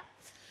funds. Yeah.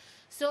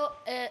 So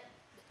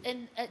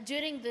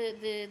during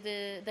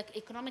the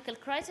economical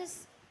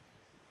crisis,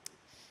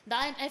 the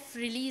IMF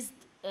released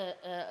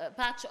a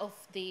batch of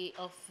the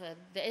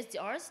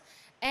SDRs,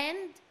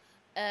 and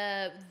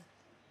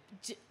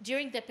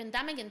during the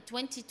pandemic in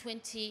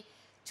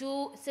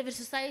 2022, civil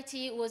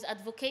society was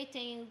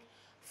advocating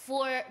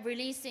for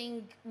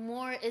releasing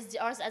more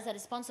SDRs as a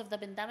response of the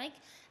pandemic.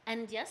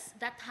 And yes,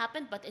 that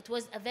happened, but it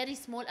was a very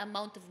small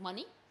amount of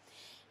money.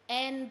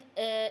 And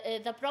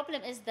the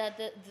problem is that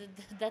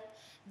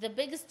the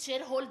biggest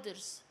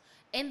shareholders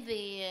in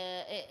the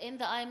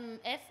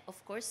IMF,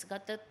 of course,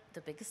 got the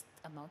biggest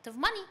amount of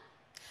money.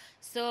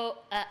 So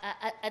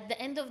at the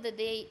end of the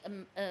day,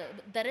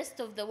 the rest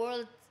of the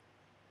world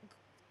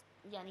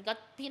got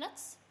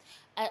peanuts.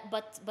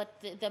 But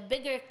the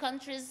bigger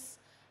countries,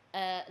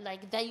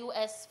 like the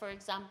US, for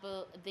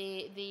example,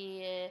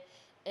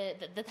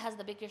 that has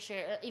the bigger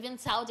share. Even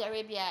Saudi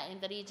Arabia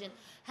in the region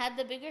had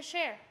the bigger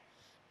share.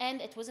 And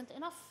it wasn't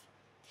enough.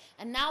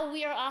 And now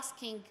we are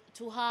asking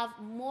to have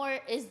more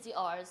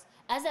SDRs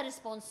as a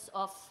response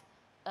of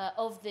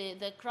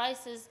the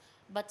crisis,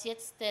 but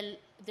yet still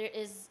there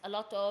is a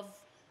lot of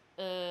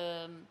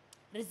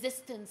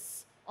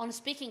resistance on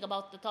speaking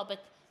about the topic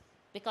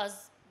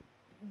because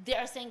they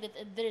are saying that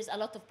there is a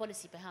lot of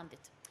policy behind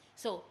it.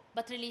 So,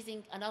 but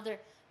releasing another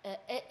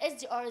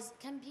SDRs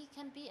can be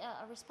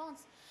a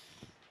response.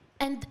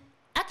 And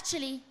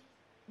actually,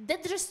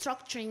 debt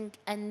restructuring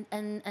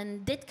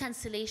and debt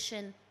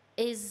cancellation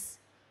is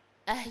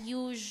a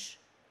huge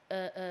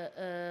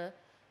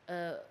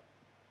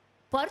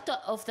part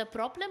of the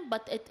problem,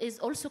 but it is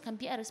also can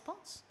be a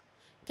response,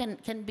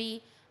 can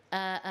be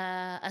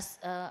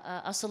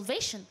a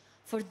salvation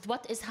for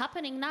what is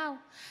happening now.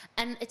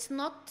 And it's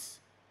not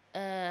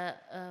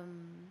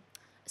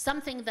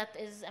something that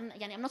is,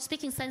 I'm not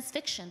speaking science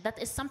fiction, that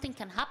is something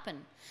can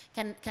happen,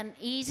 can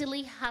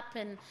easily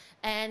happen,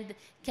 and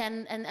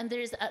there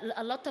is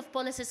a lot of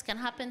policies can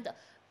happen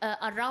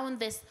around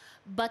this.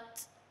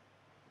 But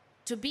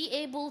to be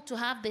able to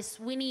have this,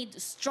 we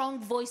need strong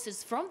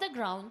voices from the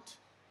ground,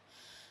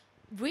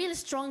 real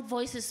strong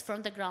voices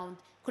from the ground,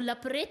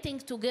 collaborating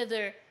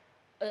together,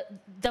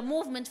 the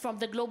movement from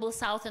the global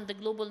south and the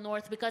global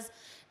north, because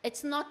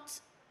it's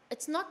not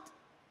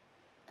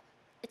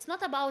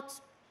about,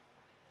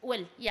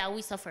 well, yeah,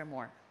 we suffer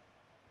more.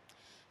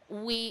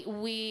 We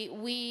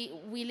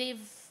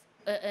live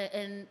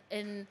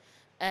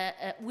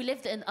we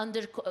lived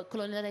under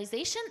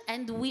colonialization,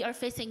 and we are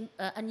facing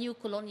a new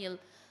colonial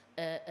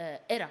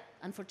era,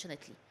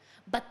 unfortunately.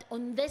 But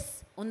on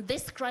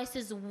this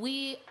crisis,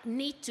 we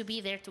need to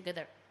be there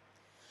together.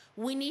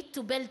 We need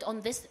to build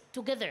on this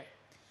together.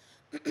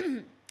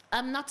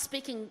 I'm not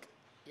speaking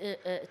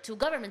to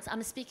governments,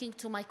 I'm speaking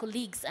to my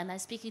colleagues, and I'm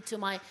speaking to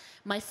my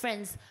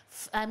friends.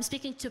 I'm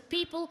speaking to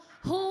people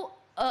who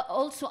are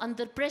also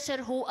under pressure,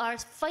 who are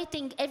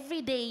fighting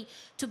every day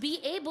to be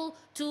able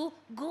to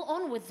go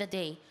on with the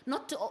day,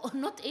 not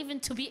even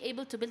to be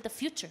able to build a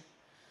future.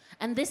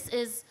 And this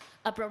is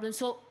a problem.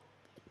 So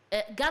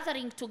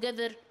gathering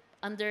together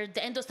under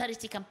the End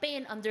Austerity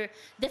campaign, under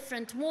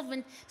different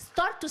movements,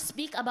 start to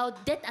speak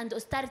about debt and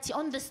austerity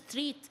on the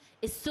street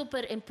is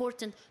super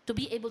important to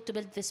be able to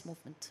build this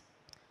movement.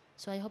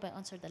 So I hope I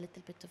answered a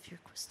little bit of your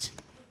question.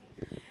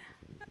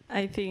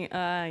 I think,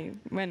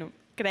 bueno,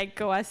 crec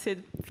que ho has fet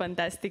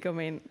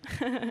fantàsticament.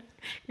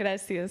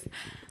 Gràcies.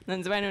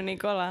 Doncs, bueno,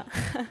 Nicola,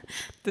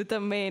 tu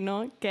també,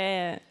 no?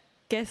 Què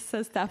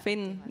s'està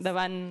fent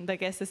davant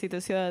d'aquesta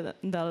situació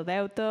del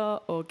deute,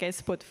 o què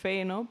es pot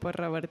fer, no?, per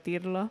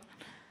revertir-la?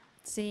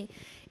 Sí,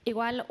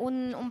 Igual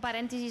un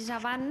parèntesis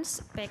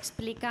abans per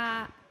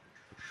explicar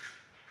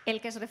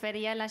el que es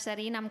referia a la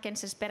Shereen amb què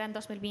ens espera en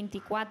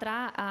 2024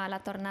 a la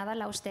tornada a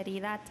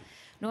l'austeritat.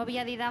 No ho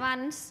havia dit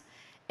abans,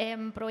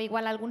 però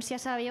igual alguns ja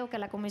sabeu que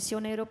la Comissió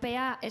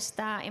Europea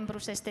està en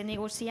procés de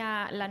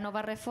negociar la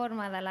nova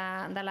reforma de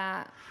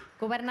la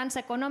governança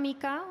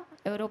econòmica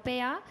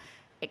europea,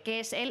 que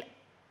és el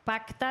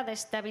Pacte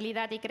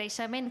d'Estabilitat i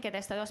Creixement, que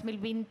des de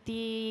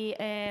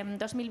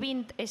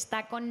 2020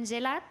 està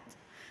congelat,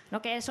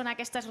 que són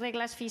aquestes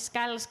regles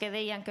fiscals que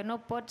deien que no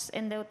pots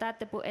endeutar,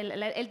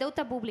 el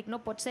deute públic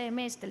no pot ser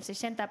més del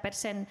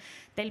 60%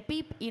 del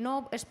PIB i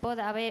no es pot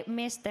haver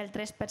més del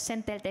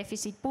 3% del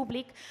dèficit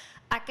públic.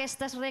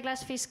 Aquestes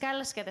regles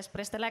fiscals que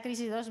després de la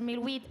crisi de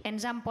 2008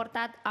 ens han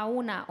portat a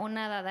una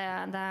onada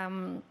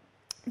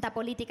de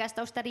polítiques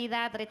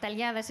d'austeritat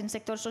retallades en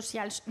sectors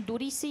socials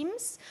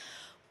duríssims,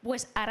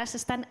 ara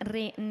s'estan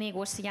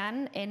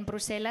renegociant en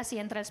Brussel·les i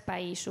entre els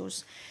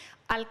països.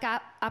 El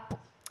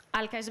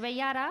que es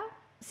veia ara,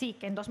 sí,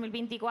 que en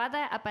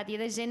 2024, a partir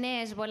de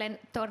gener, es volen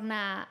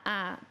tornar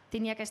a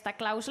tenir aquesta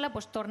clàusula,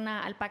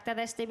 tornar al pacte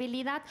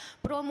d'estabilitat,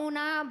 però amb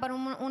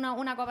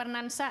una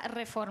governança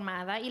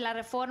reformada. I la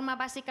reforma,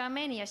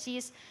 bàsicament, i així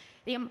és,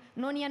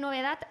 no n'hi ha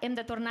novedat, hem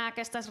de tornar a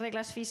aquestes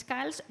regles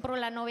fiscals, però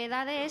la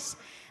novedat és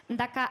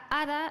que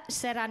ara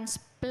seran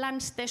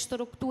plans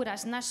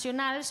d'estructures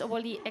nacionals, o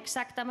vol dir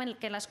exactament el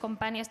que les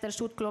companyies del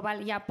sud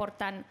global ja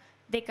porten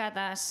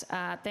dècades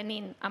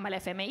tenint amb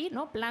l'FMI,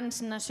 plans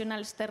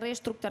nacionals de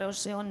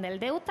reestructuració del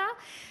deute,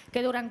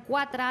 que durant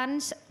 4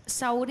 anys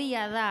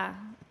s'hauria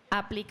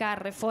d'aplicar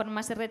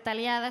reformes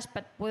retallades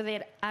per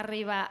poder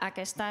arribar a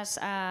aquests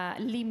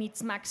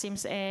límits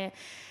màxims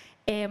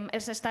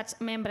els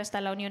estats membres de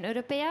la Unió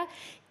Europea.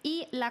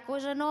 I la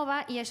cosa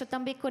nova, i això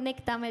també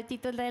connecta amb el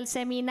títol del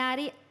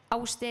seminari,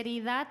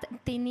 austeritat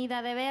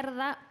tenyida de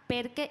verda,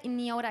 perquè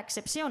n'hi haurà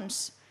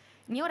excepcions.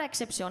 N'hi haurà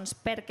excepcions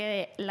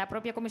perquè la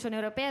pròpia Comissió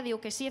Europea diu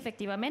que sí,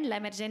 efectivament,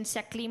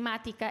 l'emergència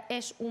climàtica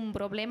és un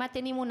problema.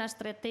 Tenim una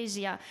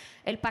estratègia,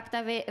 el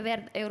Pacte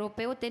Verd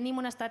Europeu, tenim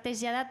una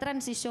estratègia de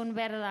transició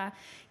verda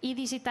i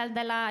digital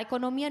de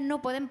l'economia.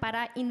 No podem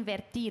parar a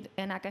invertir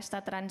en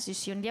aquesta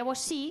transició. Llavors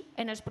sí,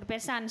 en els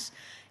propers anys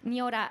n'hi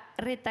haurà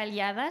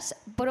retallades,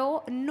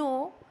 però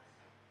no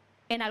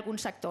en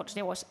alguns sectors.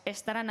 Llavors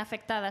estaran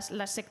afectades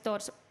els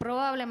sectors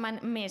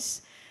probablement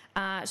més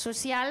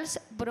socials,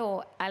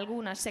 però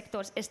alguns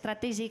sectors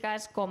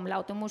estratègics com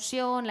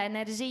l'automoció,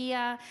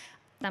 l'energia,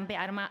 també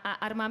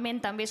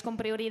armament també és com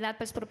prioritat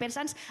pels propers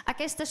anys,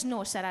 aquestes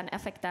no seran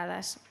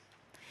afectades.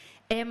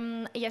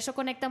 I això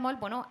connecta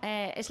molt,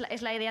 és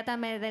la idea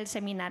també del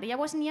seminari.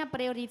 Llavors n'hi ha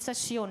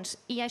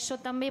prioritzacions i això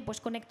també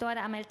connecto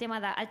ara amb el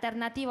tema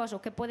d'alternatives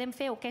o què podem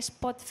fer o què es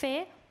pot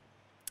fer.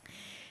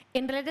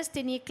 En realitat és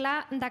tenir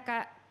clar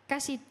que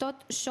quasi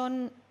tot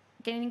són,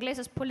 que en anglès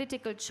és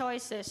political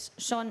choices,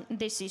 són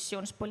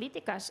decisions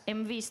polítiques.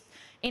 Hem vist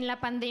en la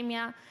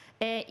pandèmia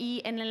i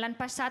en l'any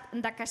passat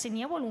que si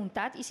n'hi ha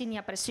voluntat i si n'hi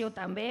ha pressió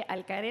també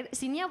al carrer,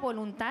 si n'hi ha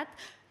voluntat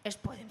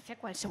es poden fer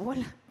qualsevol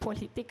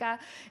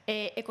política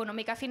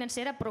econòmica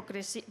financera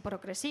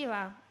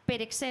progressiva.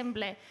 Per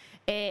exemple,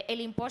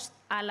 l'impost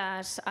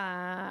als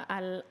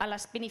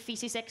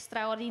beneficis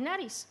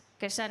extraordinaris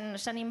que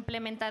s'han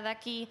implementat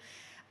aquí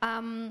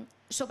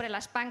sobre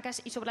les banques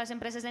i sobre les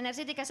empreses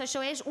energètiques.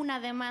 Això és una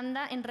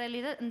demanda en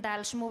realitat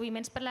dels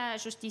moviments per la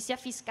justícia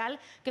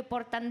fiscal que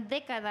porten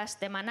dècades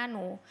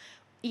demanant-ho.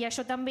 I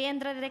això també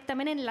entra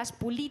directament en les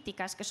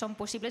polítiques que són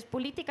possibles,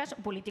 polítiques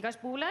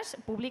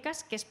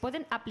públiques que es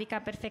poden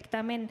aplicar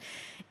perfectament.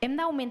 Hem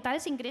d'augmentar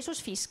els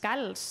ingressos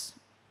fiscals.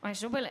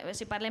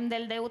 Si parlem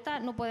del deute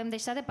no podem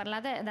deixar de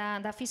parlar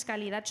de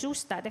fiscalitat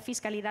justa, de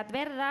fiscalitat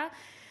verda.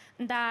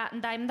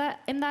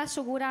 Hem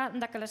d'assegurar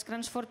que les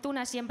grans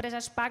fortunes i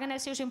empreses paguen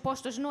els seus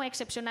impostos no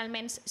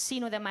excepcionalment,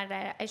 sinó de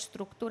manera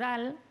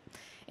estructural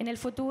en el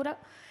futur.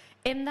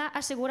 Hem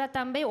d'assegurar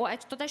també,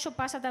 tot això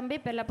passa també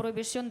per la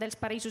prohibició dels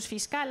paradisos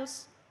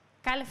fiscals.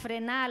 Cal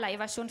frenar la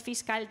evasió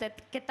fiscal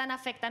que tant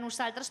afecta a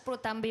nosaltres, però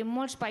també en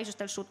molts països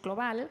del sud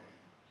global.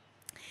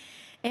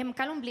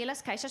 Cal omplir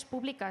les caixes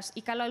públiques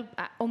i cal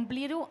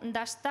omplir-ho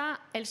d'estar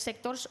els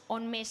sectors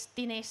on més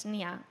diners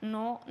n'hi ha,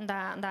 no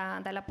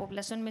de la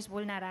població més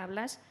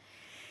vulnerables.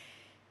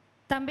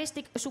 També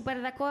estic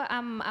superd'acord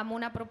amb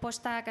una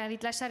proposta que ha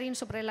dit la Shereen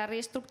sobre la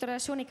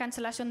reestructuració i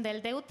cancel·lació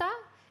del deute,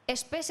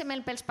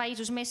 especialment pels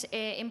països més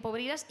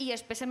empobrits i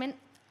especialment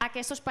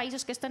aquests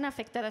països que estan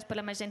afectats per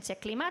l'emergència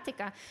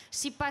climàtica.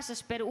 Si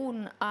passes per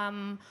un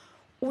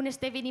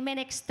esdeveniment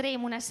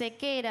extrem, una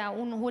sequera,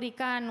 un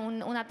huracán,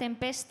 una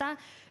tempesta,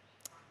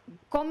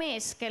 com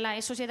és que la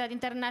societat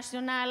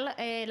internacional,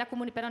 la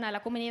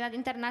comunitat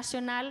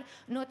internacional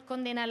no et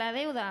condena la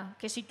deuda?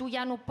 Que si tu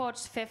ja no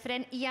pots fer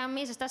front i a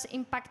més estàs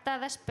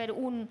impactades per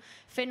un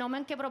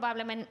fenomen que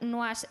probablement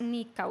no has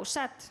ni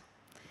causat.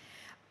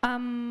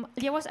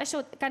 Llavors,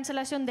 això,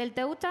 cancel·lació del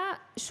deute,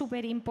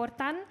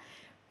 superimportant.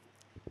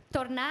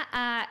 Tornar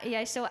a, i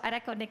això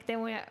ara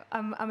connectem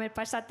amb el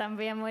passat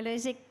també, amb el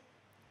lògic,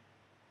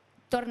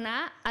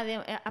 tornar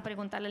a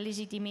preguntar la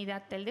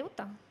legitimitat del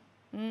deute.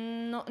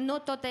 No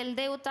tot el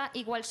deute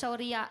igual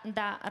s'hauria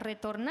de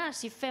retornar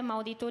si fem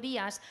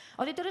auditories.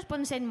 Auditories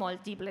poden ser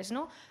múltiples,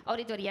 no?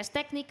 Auditories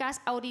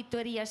tècniques,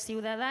 auditories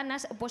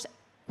ciutadanes,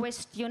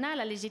 qüestionar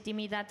la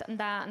legitimitat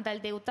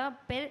del deute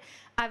per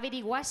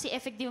averiguar si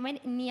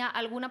efectivament n'hi ha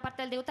alguna part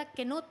del deute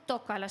que no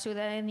toca a la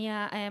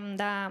ciutadania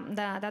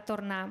de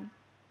tornar.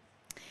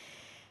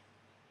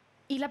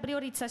 I la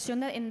priorització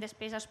en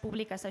despeses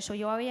públiques, això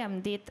ja ho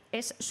havíem dit,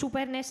 és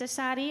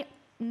supernecessari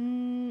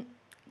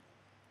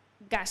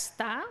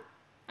gastar.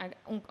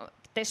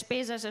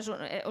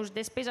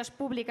 Despeses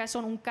públiques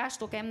són un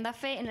gasto que hem de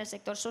fer en els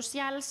sectors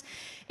socials,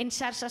 en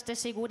xarxes de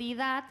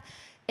seguretat,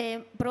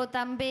 però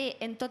també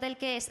en tot el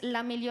que és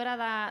la millora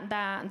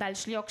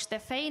dels llocs de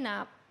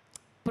feina,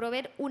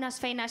 proveir unes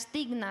feines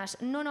dignes,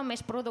 no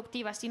només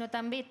productives, sinó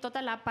també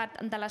tota la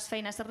part de les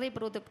feines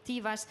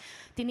reproductives,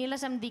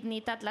 tenir-les amb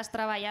dignitat, les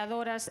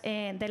treballadores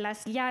de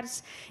les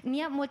llars.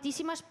 N'hi ha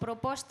moltíssimes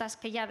propostes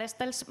que hi ha des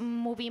dels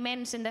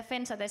moviments en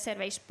defensa de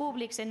serveis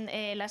públics,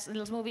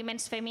 els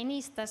moviments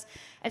feministes,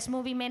 els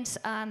moviments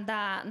en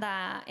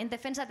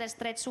defensa dels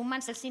drets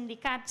humans, els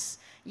sindicats,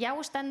 ja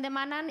ho estan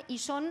demanant i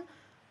són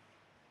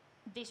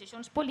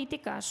decisions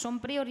polítiques,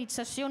 són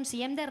prioritzacions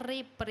i hem de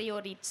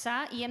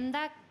reprioritzar i hem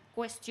de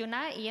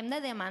qüestionar i hem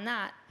de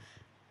demanar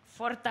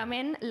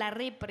fortament la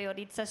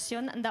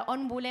repriorització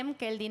d'on volem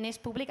que el diner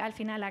públic al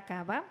final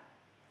acaba.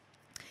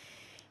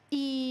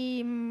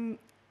 I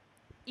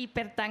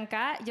per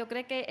tancar, jo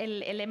crec que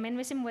l'element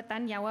més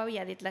important ja ho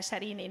havia dit la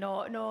Shereen i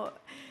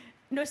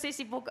no sé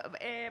si puc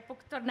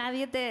tornar a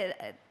dir de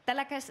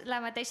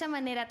la mateixa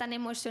manera tan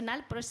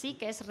emocional, però sí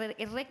que és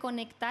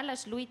reconnectar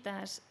les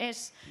lluites,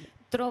 és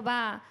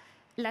trobar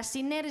les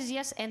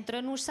sinergies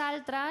entre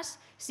nosaltres,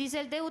 si és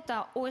el deute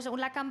o és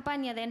la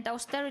campanya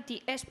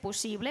d'austerity és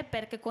possible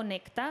perquè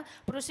connecta,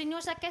 però si no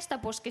és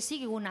aquesta, que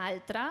sigui una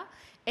altra.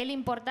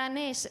 L'important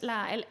és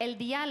el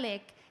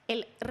diàleg,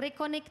 el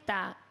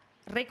reconnectar.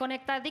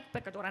 Reconnectar dic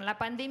perquè durant la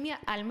pandèmia,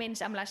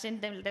 almenys amb la gent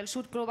del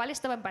sud global,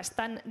 estaven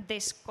bastant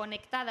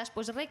desconnectades.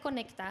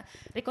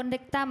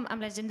 Reconnectar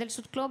amb la gent del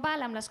sud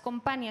global, amb les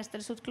companyes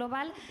del sud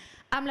global,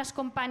 amb les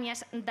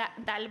companyes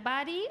del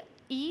barri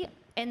i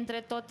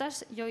entre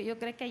totes, jo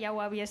crec que ja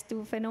ho havies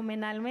tu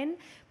fenomenalment,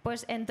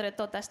 entre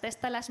totes, des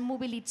de les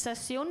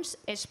mobilitzacions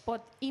es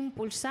pot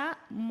impulsar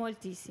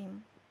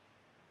moltíssim.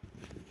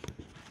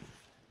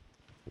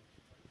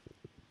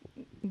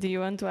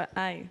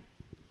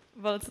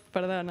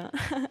 Perdona,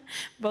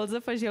 vols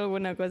afegir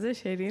alguna cosa,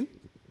 Shereen?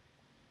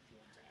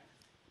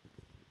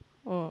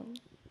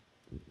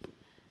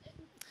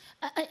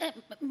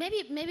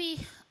 Maybe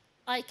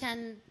I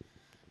can.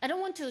 I don't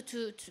want to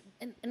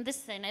in this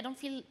thing, I don't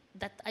feel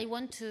that I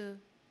want to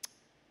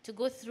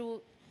go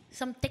through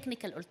some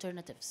technical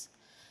alternatives.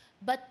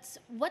 But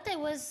what I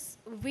was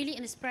really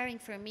inspiring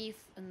for me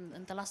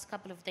in the last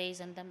couple of days,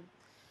 and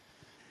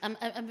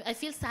I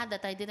feel sad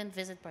that I didn't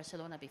visit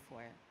Barcelona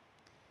before.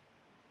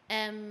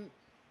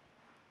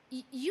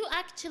 You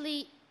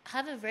actually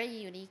have a very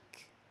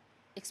unique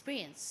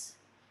experience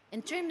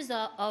in terms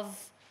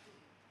of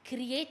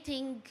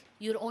creating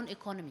your own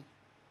economy.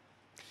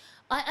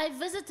 I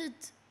visited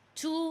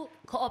 2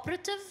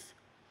 cooperative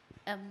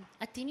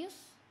Ateneus.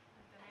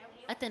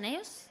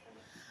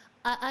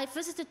 I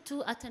visited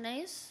 2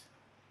 Ateneus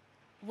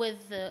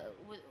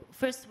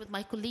first with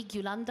my colleague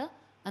Yolanda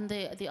and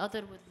the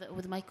other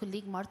with my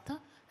colleague Marta,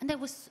 and I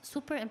was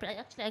super impressed.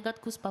 Actually, I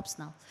got goosebumps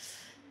now.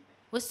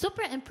 It was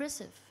super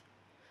impressive.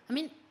 I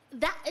mean,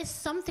 that is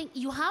something,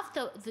 you have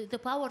the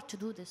power to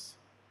do this.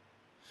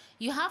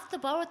 You have the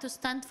power to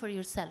stand for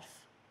yourself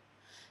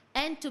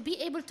and to be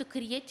able to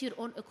create your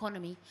own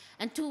economy.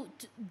 And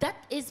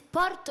that is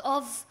part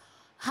of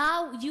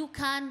how you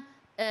can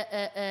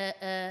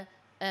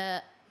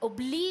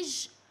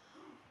oblige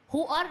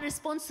who are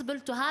responsible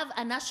to have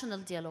a national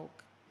dialogue.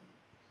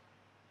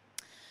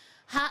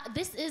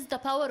 This is the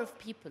power of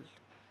people.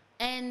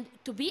 And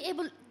to be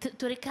able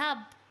to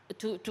recap,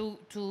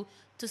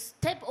 to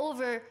step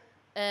over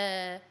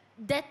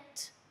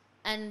debt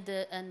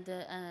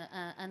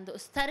and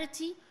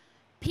austerity,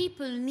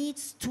 people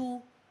needs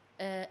to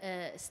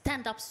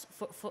stand up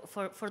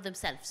for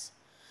themselves.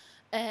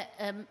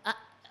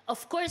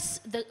 Of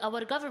course,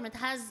 our government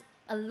has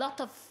a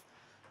lot of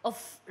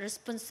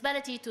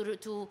responsibility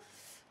for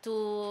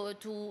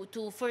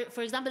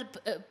example,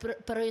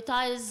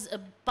 prioritize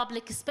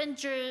public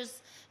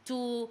expenditures,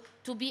 to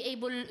be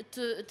able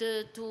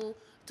to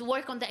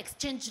work on the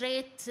exchange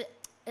rate,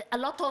 a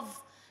lot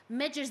of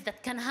measures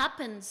that can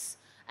happen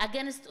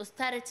against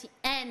austerity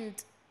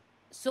and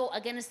so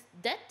against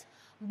debt,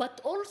 but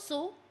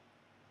also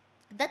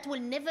that will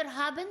never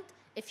happen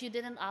if you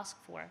didn't ask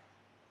for.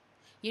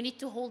 You need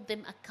to hold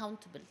them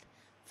accountable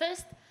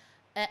first,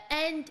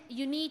 and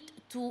you need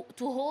to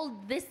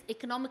hold this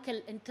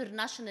economical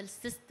international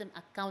system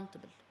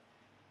accountable.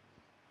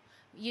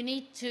 You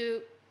need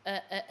to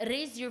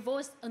raise your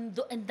voice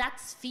in that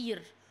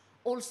sphere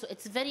also.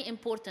 It's very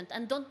important,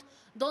 and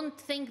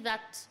don't think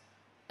that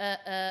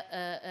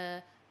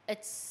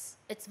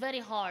it's very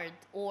hard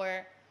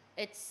or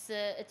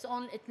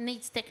it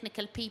needs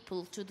technical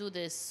people to do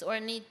this, or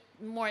need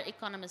more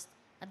economists.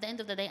 At the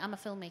end of the day, I'm a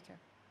filmmaker.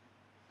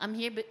 I'm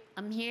here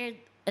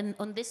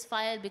on this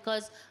file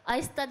because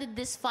I studied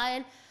this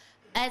file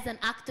as an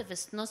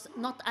activist,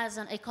 not as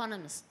an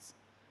economist.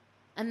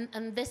 And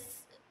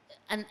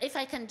if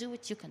I can do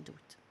it, you can do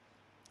it.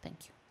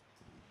 Thank you.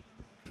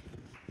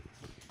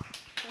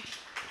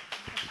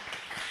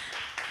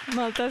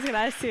 Moltes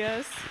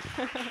gràcies.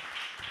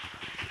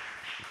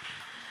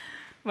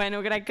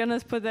 Bueno, crec que no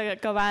es pot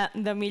acabar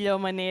de millor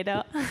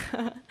manera.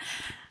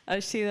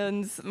 Així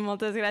doncs,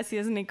 moltes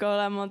gràcies,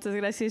 Nicola, moltes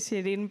gràcies,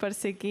 Shereen, per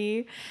ser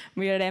aquí.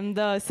 Mirarem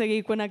de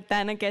seguir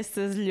connectant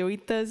aquestes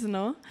lluites,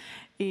 no?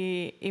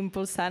 I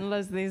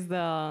impulsant-les des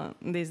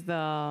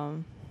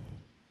de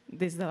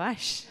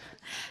baix.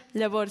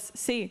 Llavors,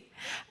 sí,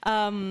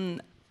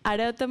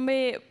 ara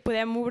també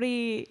podem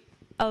obrir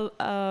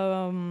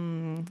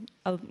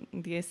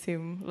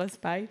diguéssim,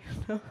 l'espai,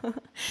 no?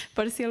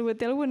 Per si algú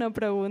té alguna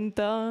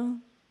pregunta,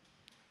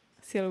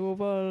 si algú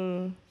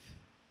vol...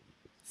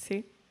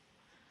 Sí?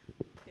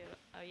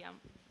 Aviam,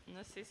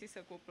 no sé si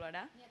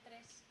s'acoplarà. N'hi ha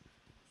 3.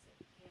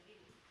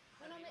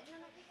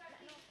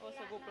 O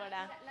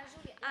s'acoplarà.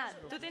 Ah,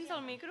 tu tens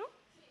el micro?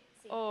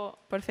 O...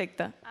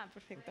 Perfecte. Ah,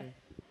 perfecte.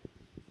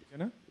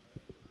 ¿Funciona?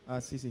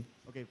 Sí, sí.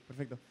 Okay,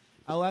 perfecto.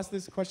 I'll ask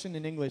this question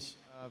in English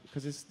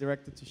because it's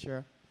directed to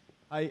Scherer.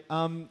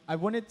 I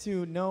wanted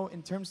to know,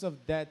 in terms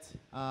of debt,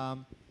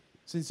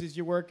 since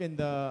you work in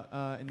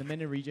the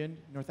MENA region,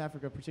 North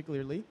Africa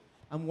particularly,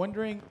 I'm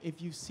wondering if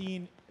you've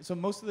seen, so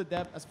most of the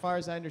debt, as far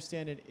as I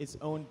understand it, is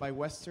owned by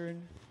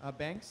Western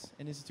banks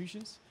and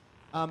institutions.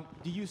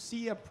 Do you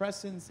see a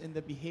presence in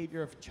the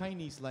behavior of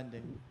Chinese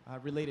lending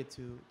related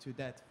to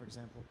debt, for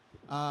example?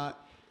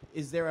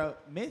 Is there a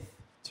myth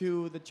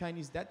to the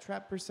Chinese debt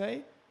trap per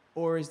se,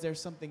 or is there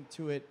something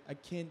to it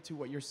akin to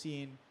what you're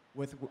seeing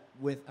with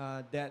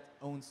debt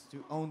owned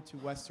to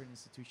Western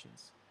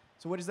institutions?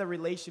 So what is the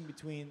relation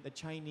between the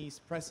Chinese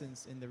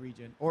presence in the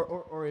region,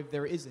 or if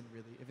there isn't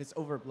really, if it's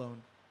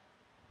overblown?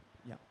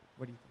 Yeah,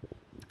 what do you think?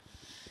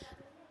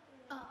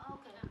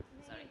 Okay.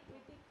 Sorry.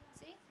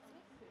 ¿Sí?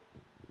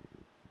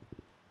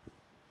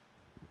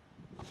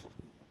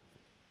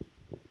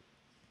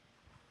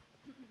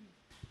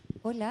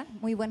 Hola,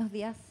 muy buenos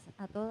días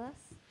a todas.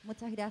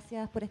 Muchas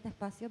gracias por este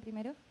espacio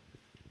primero.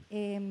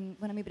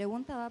 Bueno, mi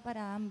pregunta va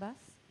para ambas,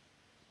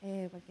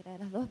 cualquiera de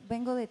las dos.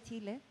 Vengo de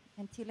Chile.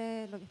 En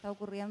Chile lo que está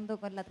ocurriendo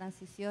con la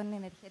transición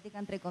energética,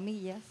 entre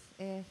comillas,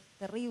 es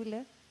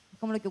terrible. Es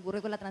como lo que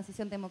ocurrió con la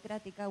transición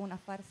democrática, una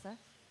farsa.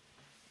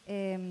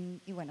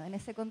 Y bueno, en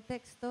ese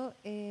contexto,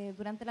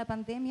 durante la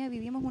pandemia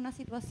vivimos una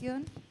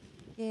situación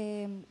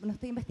que, no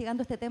estoy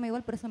investigando este tema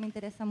igual, por eso me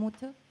interesa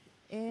mucho,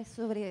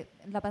 sobre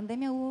la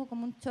pandemia hubo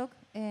como un shock,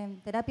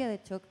 terapia de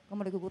shock,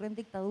 como lo que ocurrió en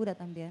dictadura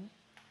también,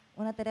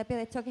 una terapia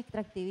de shock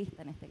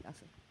extractivista en este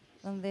caso,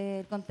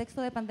 donde el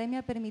contexto de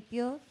pandemia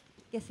permitió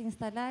que se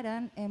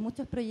instalaran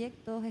muchos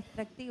proyectos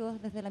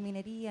extractivos desde la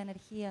minería,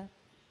 energía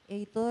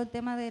y todo el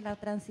tema de la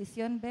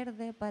transición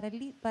verde para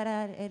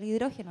el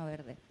hidrógeno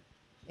verde,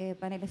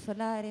 paneles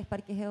solares,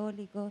 parques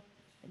eólicos,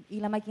 y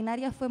la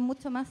maquinaria fue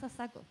mucho más a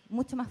saco,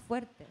 mucho más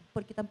fuerte,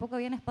 porque tampoco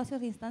habían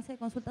espacios de instancia de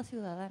consulta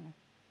ciudadana.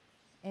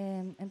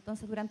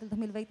 Entonces, durante el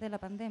 2020 de la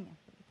pandemia,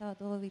 porque estaba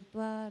todo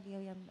virtual y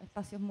había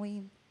espacios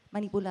muy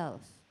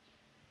manipulados.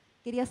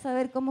 Quería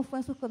saber cómo fue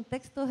en sus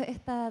contextos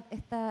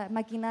esta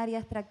maquinaria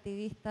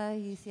extractivista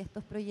y si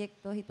estos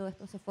proyectos y todo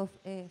esto se fue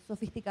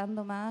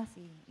sofisticando más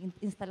y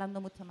instalando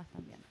mucho más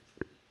también.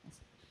 Eso.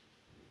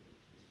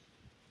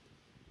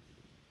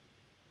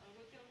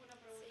 Algú té alguna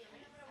pregunta? Sí,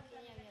 una pregunta.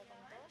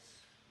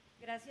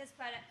 Gràcies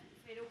per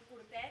fer-ho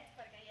curtet,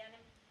 perquè ja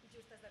anem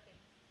justes de temps.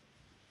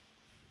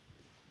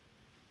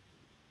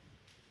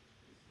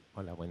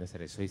 Hola, buenas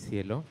tardes. Soy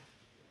Cielo.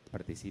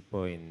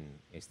 Participo en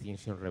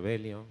Extinction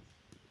Rebellion,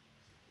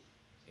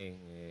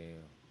 en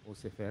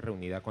UCFR,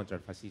 Unidad contra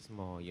el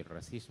Fascismo y el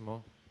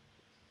Racismo,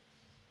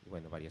 y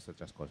bueno, varias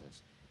otras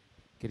cosas.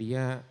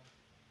 Quería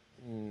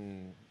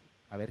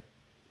ver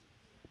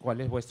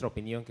cuál es vuestra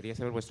opinión, quería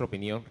saber vuestra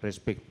opinión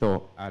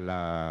respecto a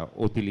la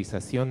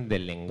utilización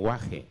del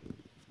lenguaje,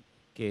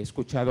 que he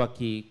escuchado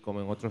aquí,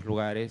 como en otros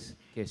lugares,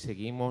 que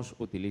seguimos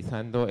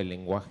utilizando el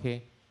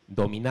lenguaje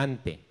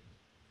dominante.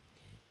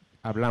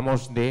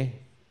 Hablamos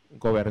de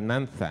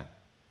gobernanza,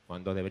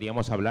 cuando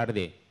deberíamos hablar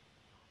de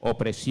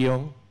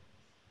opresión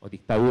o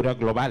dictadura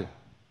global,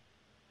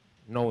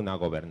 no una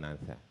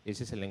gobernanza.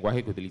 Ese es el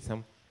lenguaje que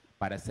utilizan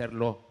para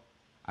hacerlo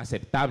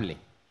aceptable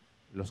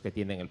los que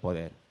tienen el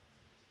poder.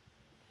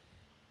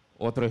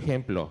 Otro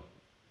ejemplo,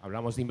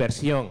 hablamos de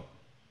inversión,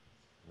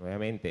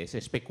 nuevamente, es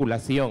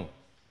especulación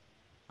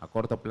a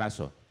corto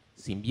plazo.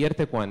 Se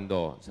invierte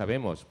cuando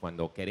sabemos,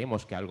 cuando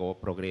queremos que algo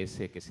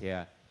progrese, que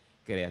sea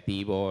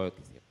creativo,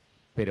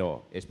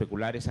 pero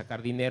especular es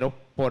sacar dinero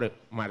por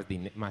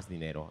más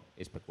dinero,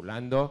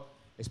 especulando,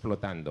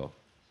 explotando.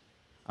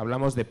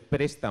 Hablamos de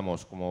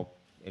préstamos como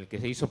el que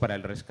se hizo para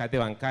el rescate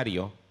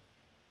bancario,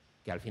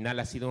 que al final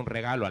ha sido un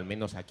regalo, al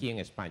menos aquí en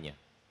España.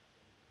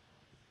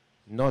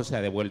 No se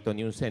ha devuelto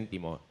ni un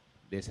céntimo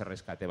de ese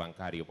rescate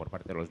bancario por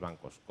parte de los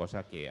bancos,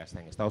 cosa que hasta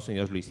en Estados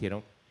Unidos lo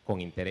hicieron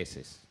con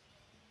intereses.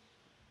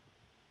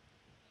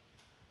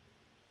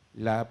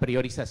 La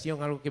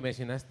priorización, algo que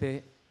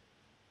mencionaste,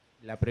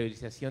 la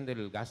priorización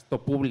del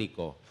gasto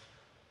público.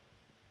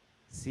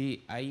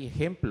 Sí, hay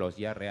ejemplos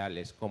ya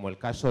reales, como el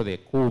caso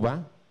de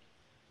Cuba,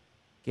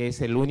 que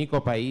es el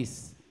único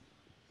país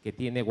que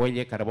tiene huella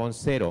de carbón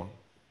cero.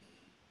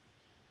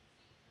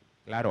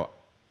 Claro,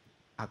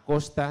 a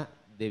costa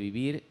de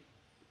vivir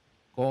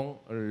con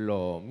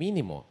lo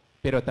mínimo,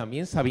 pero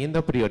también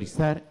sabiendo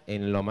priorizar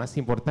en lo más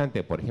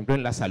importante, por ejemplo,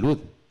 en la salud,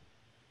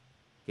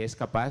 que es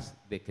capaz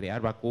de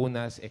crear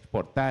vacunas,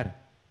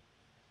 exportar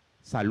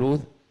salud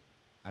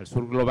al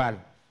sur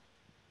global.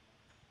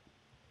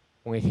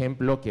 Un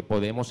ejemplo que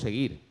podemos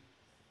seguir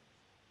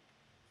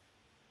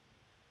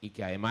y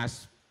que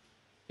además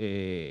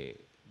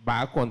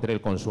va contra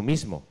el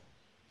consumismo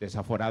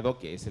desaforado,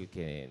 que es el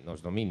que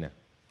nos domina.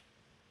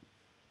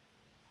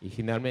 Y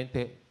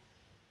finalmente,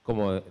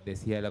 como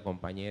decía la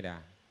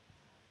compañera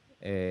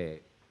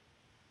del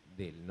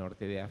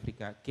norte de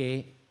África,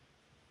 que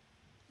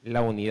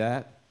la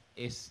unidad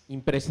es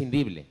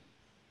imprescindible.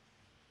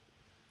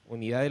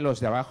 Unidad de los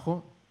de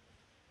abajo,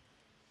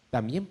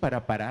 también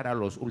para parar a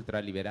los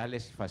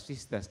ultraliberales y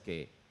fascistas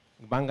que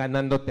van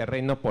ganando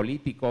terreno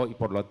político y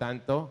por lo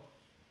tanto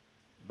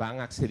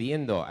van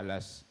accediendo a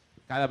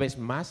cada vez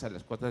más a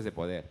las cuotas de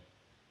poder.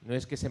 No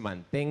es que se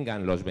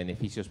mantengan los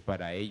beneficios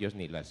para ellos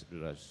ni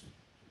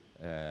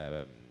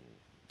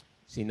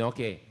sino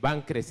que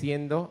van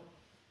creciendo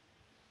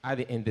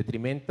en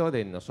detrimento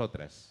de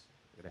nosotras.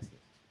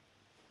 Gracias.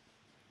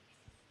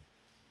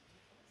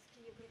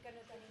 Jo crec que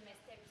no tenim més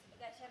temps.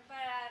 Deixem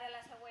per ara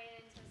la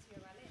següent sessió,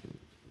 vale?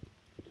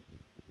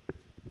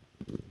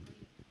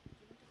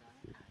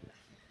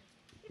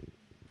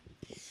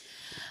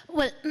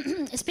 Well,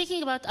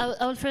 speaking about,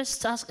 I will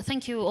first ask.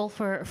 Thank you all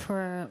for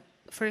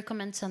your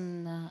comments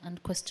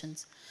and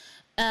questions.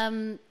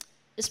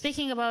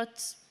 Speaking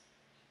about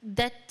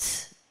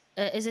debt,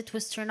 is it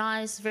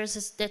westernized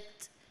versus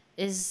debt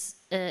is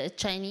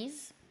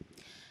Chinese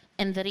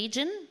in the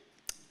region?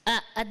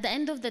 At the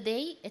end of the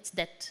day, it's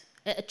debt.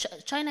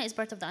 China is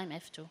part of the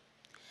IMF too.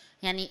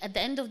 Yani, at the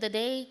end of the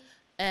day,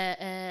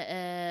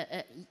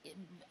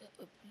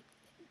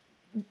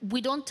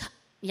 we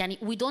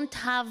don't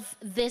have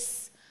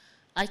this.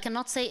 I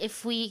cannot say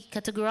if we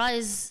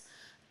categorize,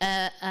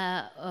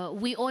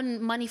 we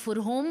own money for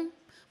whom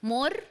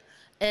more.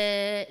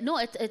 No,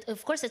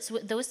 of course, it's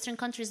the Western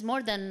countries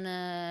more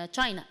than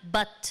China.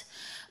 But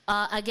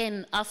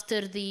again,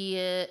 after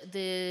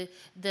the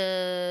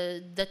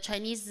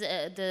Chinese,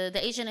 the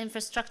Asian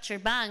Infrastructure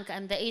Bank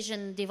and the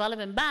Asian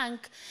Development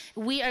Bank,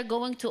 we are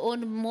going to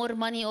own more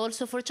money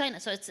also for China.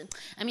 So it's,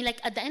 I mean,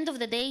 like at the end of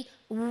the day,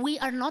 we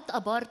are not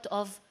a part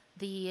of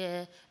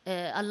the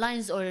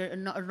alliance or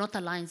not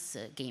alliance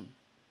game.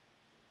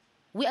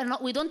 We are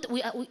not. We don't.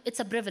 It's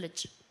a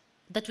privilege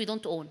that we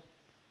don't own.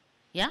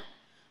 Yeah.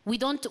 We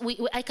don't.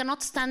 I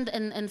cannot stand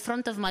in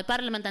front of my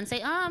parliament and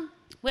say,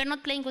 we're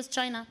not playing with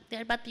China. They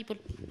are bad people.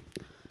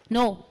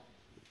 No,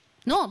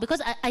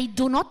 because I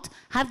do not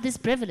have this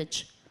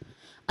privilege.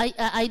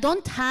 I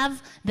don't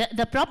have,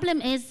 the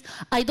problem is,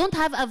 I don't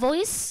have a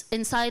voice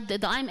inside the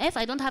IMF,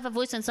 I don't have a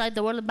voice inside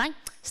the World Bank,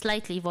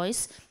 slightly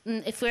voice.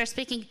 If we're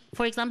speaking,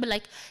 for example,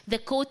 like the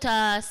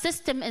quota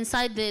system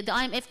inside the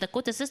IMF, the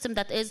quota system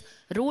that is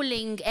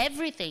ruling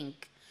everything,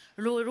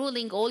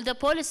 ruling all the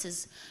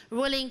policies,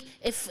 ruling,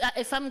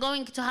 if I'm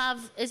going to have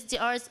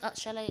SDRs,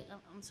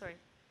 I'm sorry.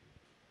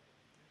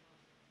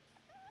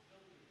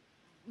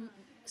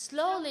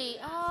 Slowly,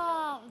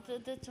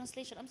 the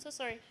translation, I'm so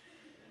sorry.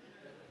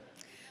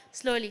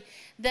 Slowly.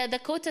 The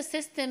quota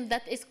system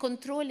that is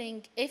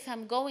controlling if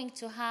I'm going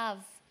to have,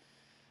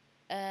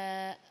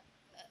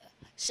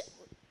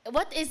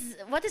 what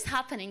is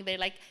happening there?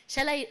 Like,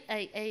 shall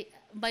I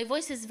my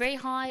voice is very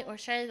high or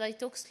shall I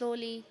talk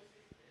slowly?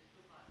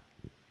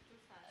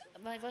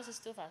 My voice is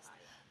too fast.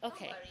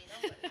 Okay.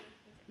 Don't worry.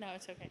 No,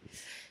 it's okay.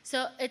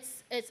 So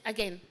it's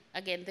again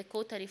the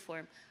quota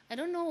reform. I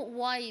don't know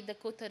why the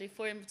quota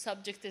reform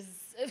subject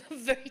is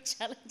very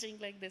challenging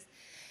like this,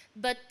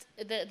 but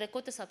the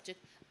quota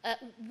subject.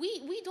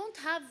 We don't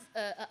have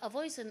a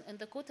voice in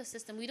the quota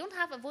system. We don't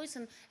have a voice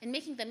in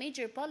making the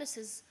major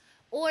policies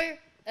or,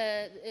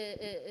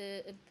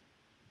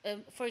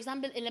 for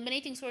example,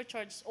 eliminating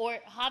surcharges or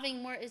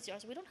having more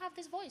SDRs. We don't have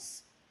this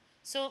voice.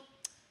 So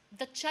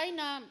the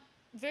China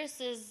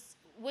versus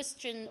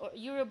Western or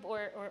Europe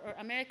or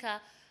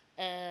America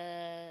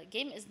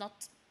game is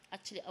not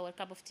actually our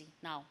cup of tea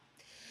now.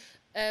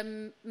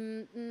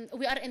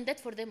 We are in debt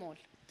for them all.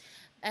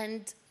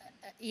 And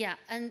yeah,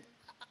 and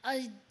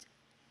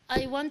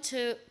I want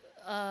to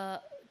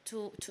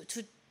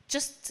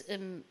just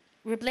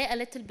reply a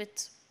little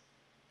bit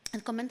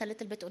and comment a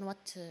little bit on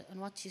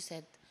what you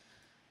said.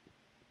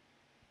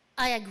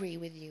 I agree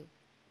with you,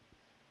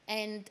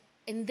 and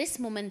in this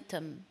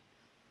momentum,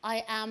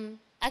 I am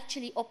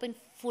actually open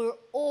for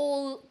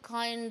all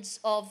kinds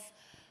of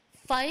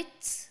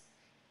fights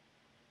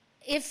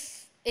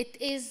if it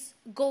is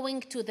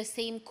going to the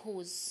same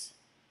cause.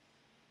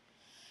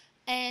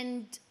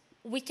 And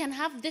we can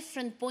have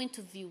different point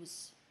of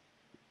views.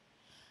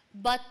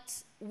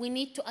 But we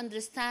need to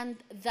understand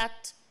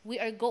that we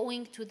are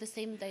going to the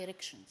same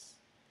directions.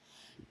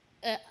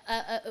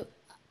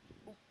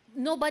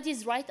 Nobody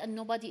is right and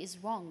nobody is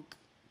wrong.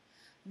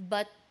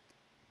 But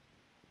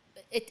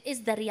it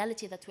is the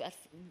reality that we are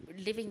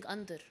living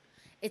under.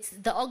 It's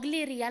the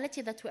ugly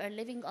reality that we are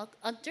living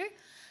under.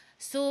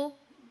 So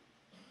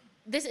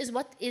this is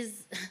what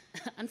is,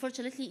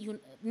 unfortunately,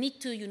 need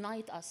to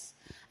unite us.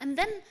 And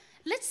then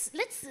let's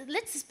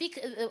speak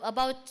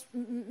about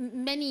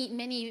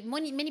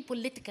many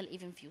political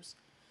even views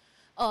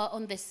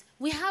on this.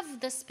 We have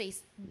the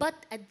space,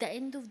 but at the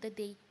end of the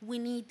day, we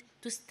need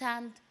to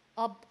stand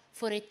up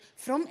for it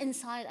from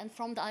inside and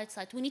from the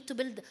outside. We need to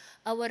build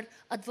our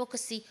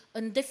advocacy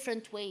in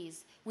different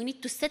ways. We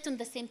need to sit on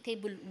the same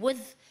table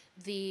with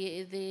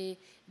the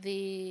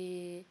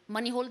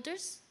money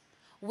holders,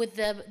 with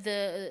the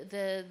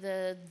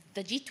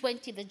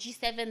G20, the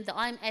G7, the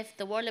IMF,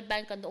 the World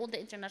Bank, and all the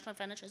international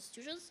financial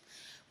institutions.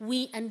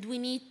 We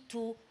need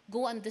to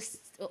go on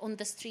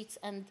the streets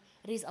and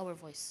raise our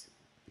voice.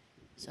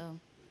 So.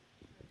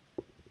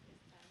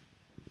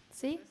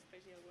 Sí?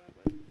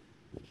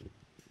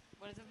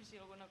 Vols afegir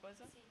alguna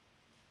cosa?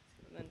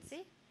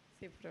 Sí?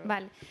 Sí, però...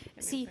 Val.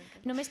 Sí,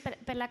 només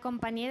per la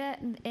companyia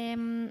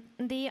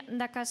dir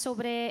que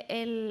sobre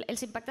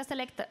els impactes de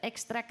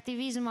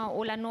l'extractivisme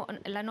o la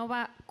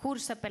nova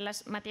cursa per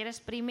les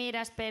matèries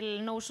primeres,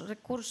 pels nous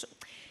recursos,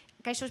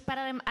 que això ho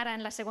parlarem ara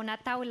en la segona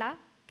taula,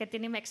 que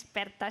tenim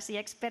expertes i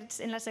experts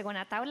en la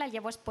segona taula,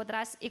 llavors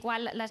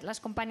igual les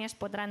companyies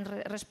podran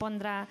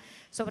respondre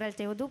sobre el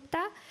teu dubte.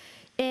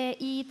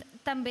 I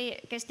també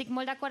que estic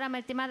molt d'acord amb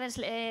el tema dels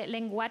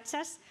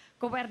llenguatges,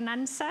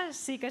 governança,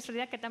 sí que és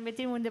veritat que també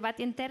tenim un debat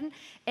intern.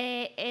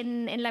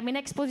 En la meva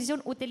exposició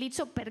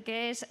utilitzo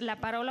perquè és la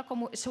paraula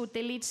com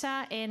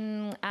s'utilitza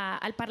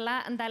al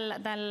parlar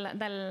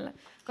del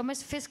com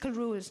és fiscal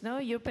rules, no?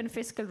 European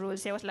fiscal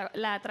rules. Llavors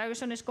la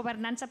traducció no és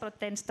governança, però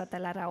tens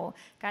tota la raó,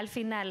 que al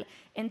final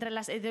entre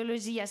les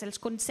ideologies, els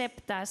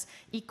conceptes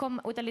i com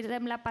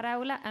utilitzem la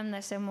paraula hem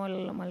de ser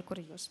molt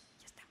curiosos.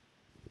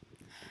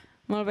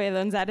 Molt bé,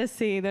 doncs ara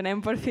sí,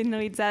 donem per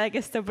finalitzada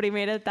aquesta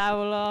primera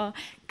taula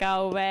que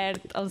ha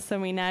obert el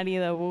seminari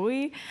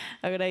d'avui.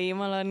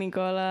 Agraïm a la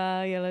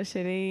Nicola i a la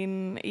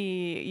Shereen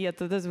i a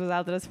totes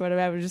vosaltres per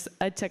haver-vos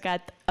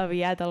aixecat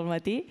aviat al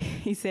matí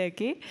i ser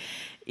aquí.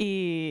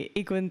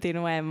 I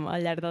continuem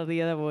al llarg del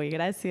dia d'avui.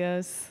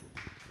 Gràcies.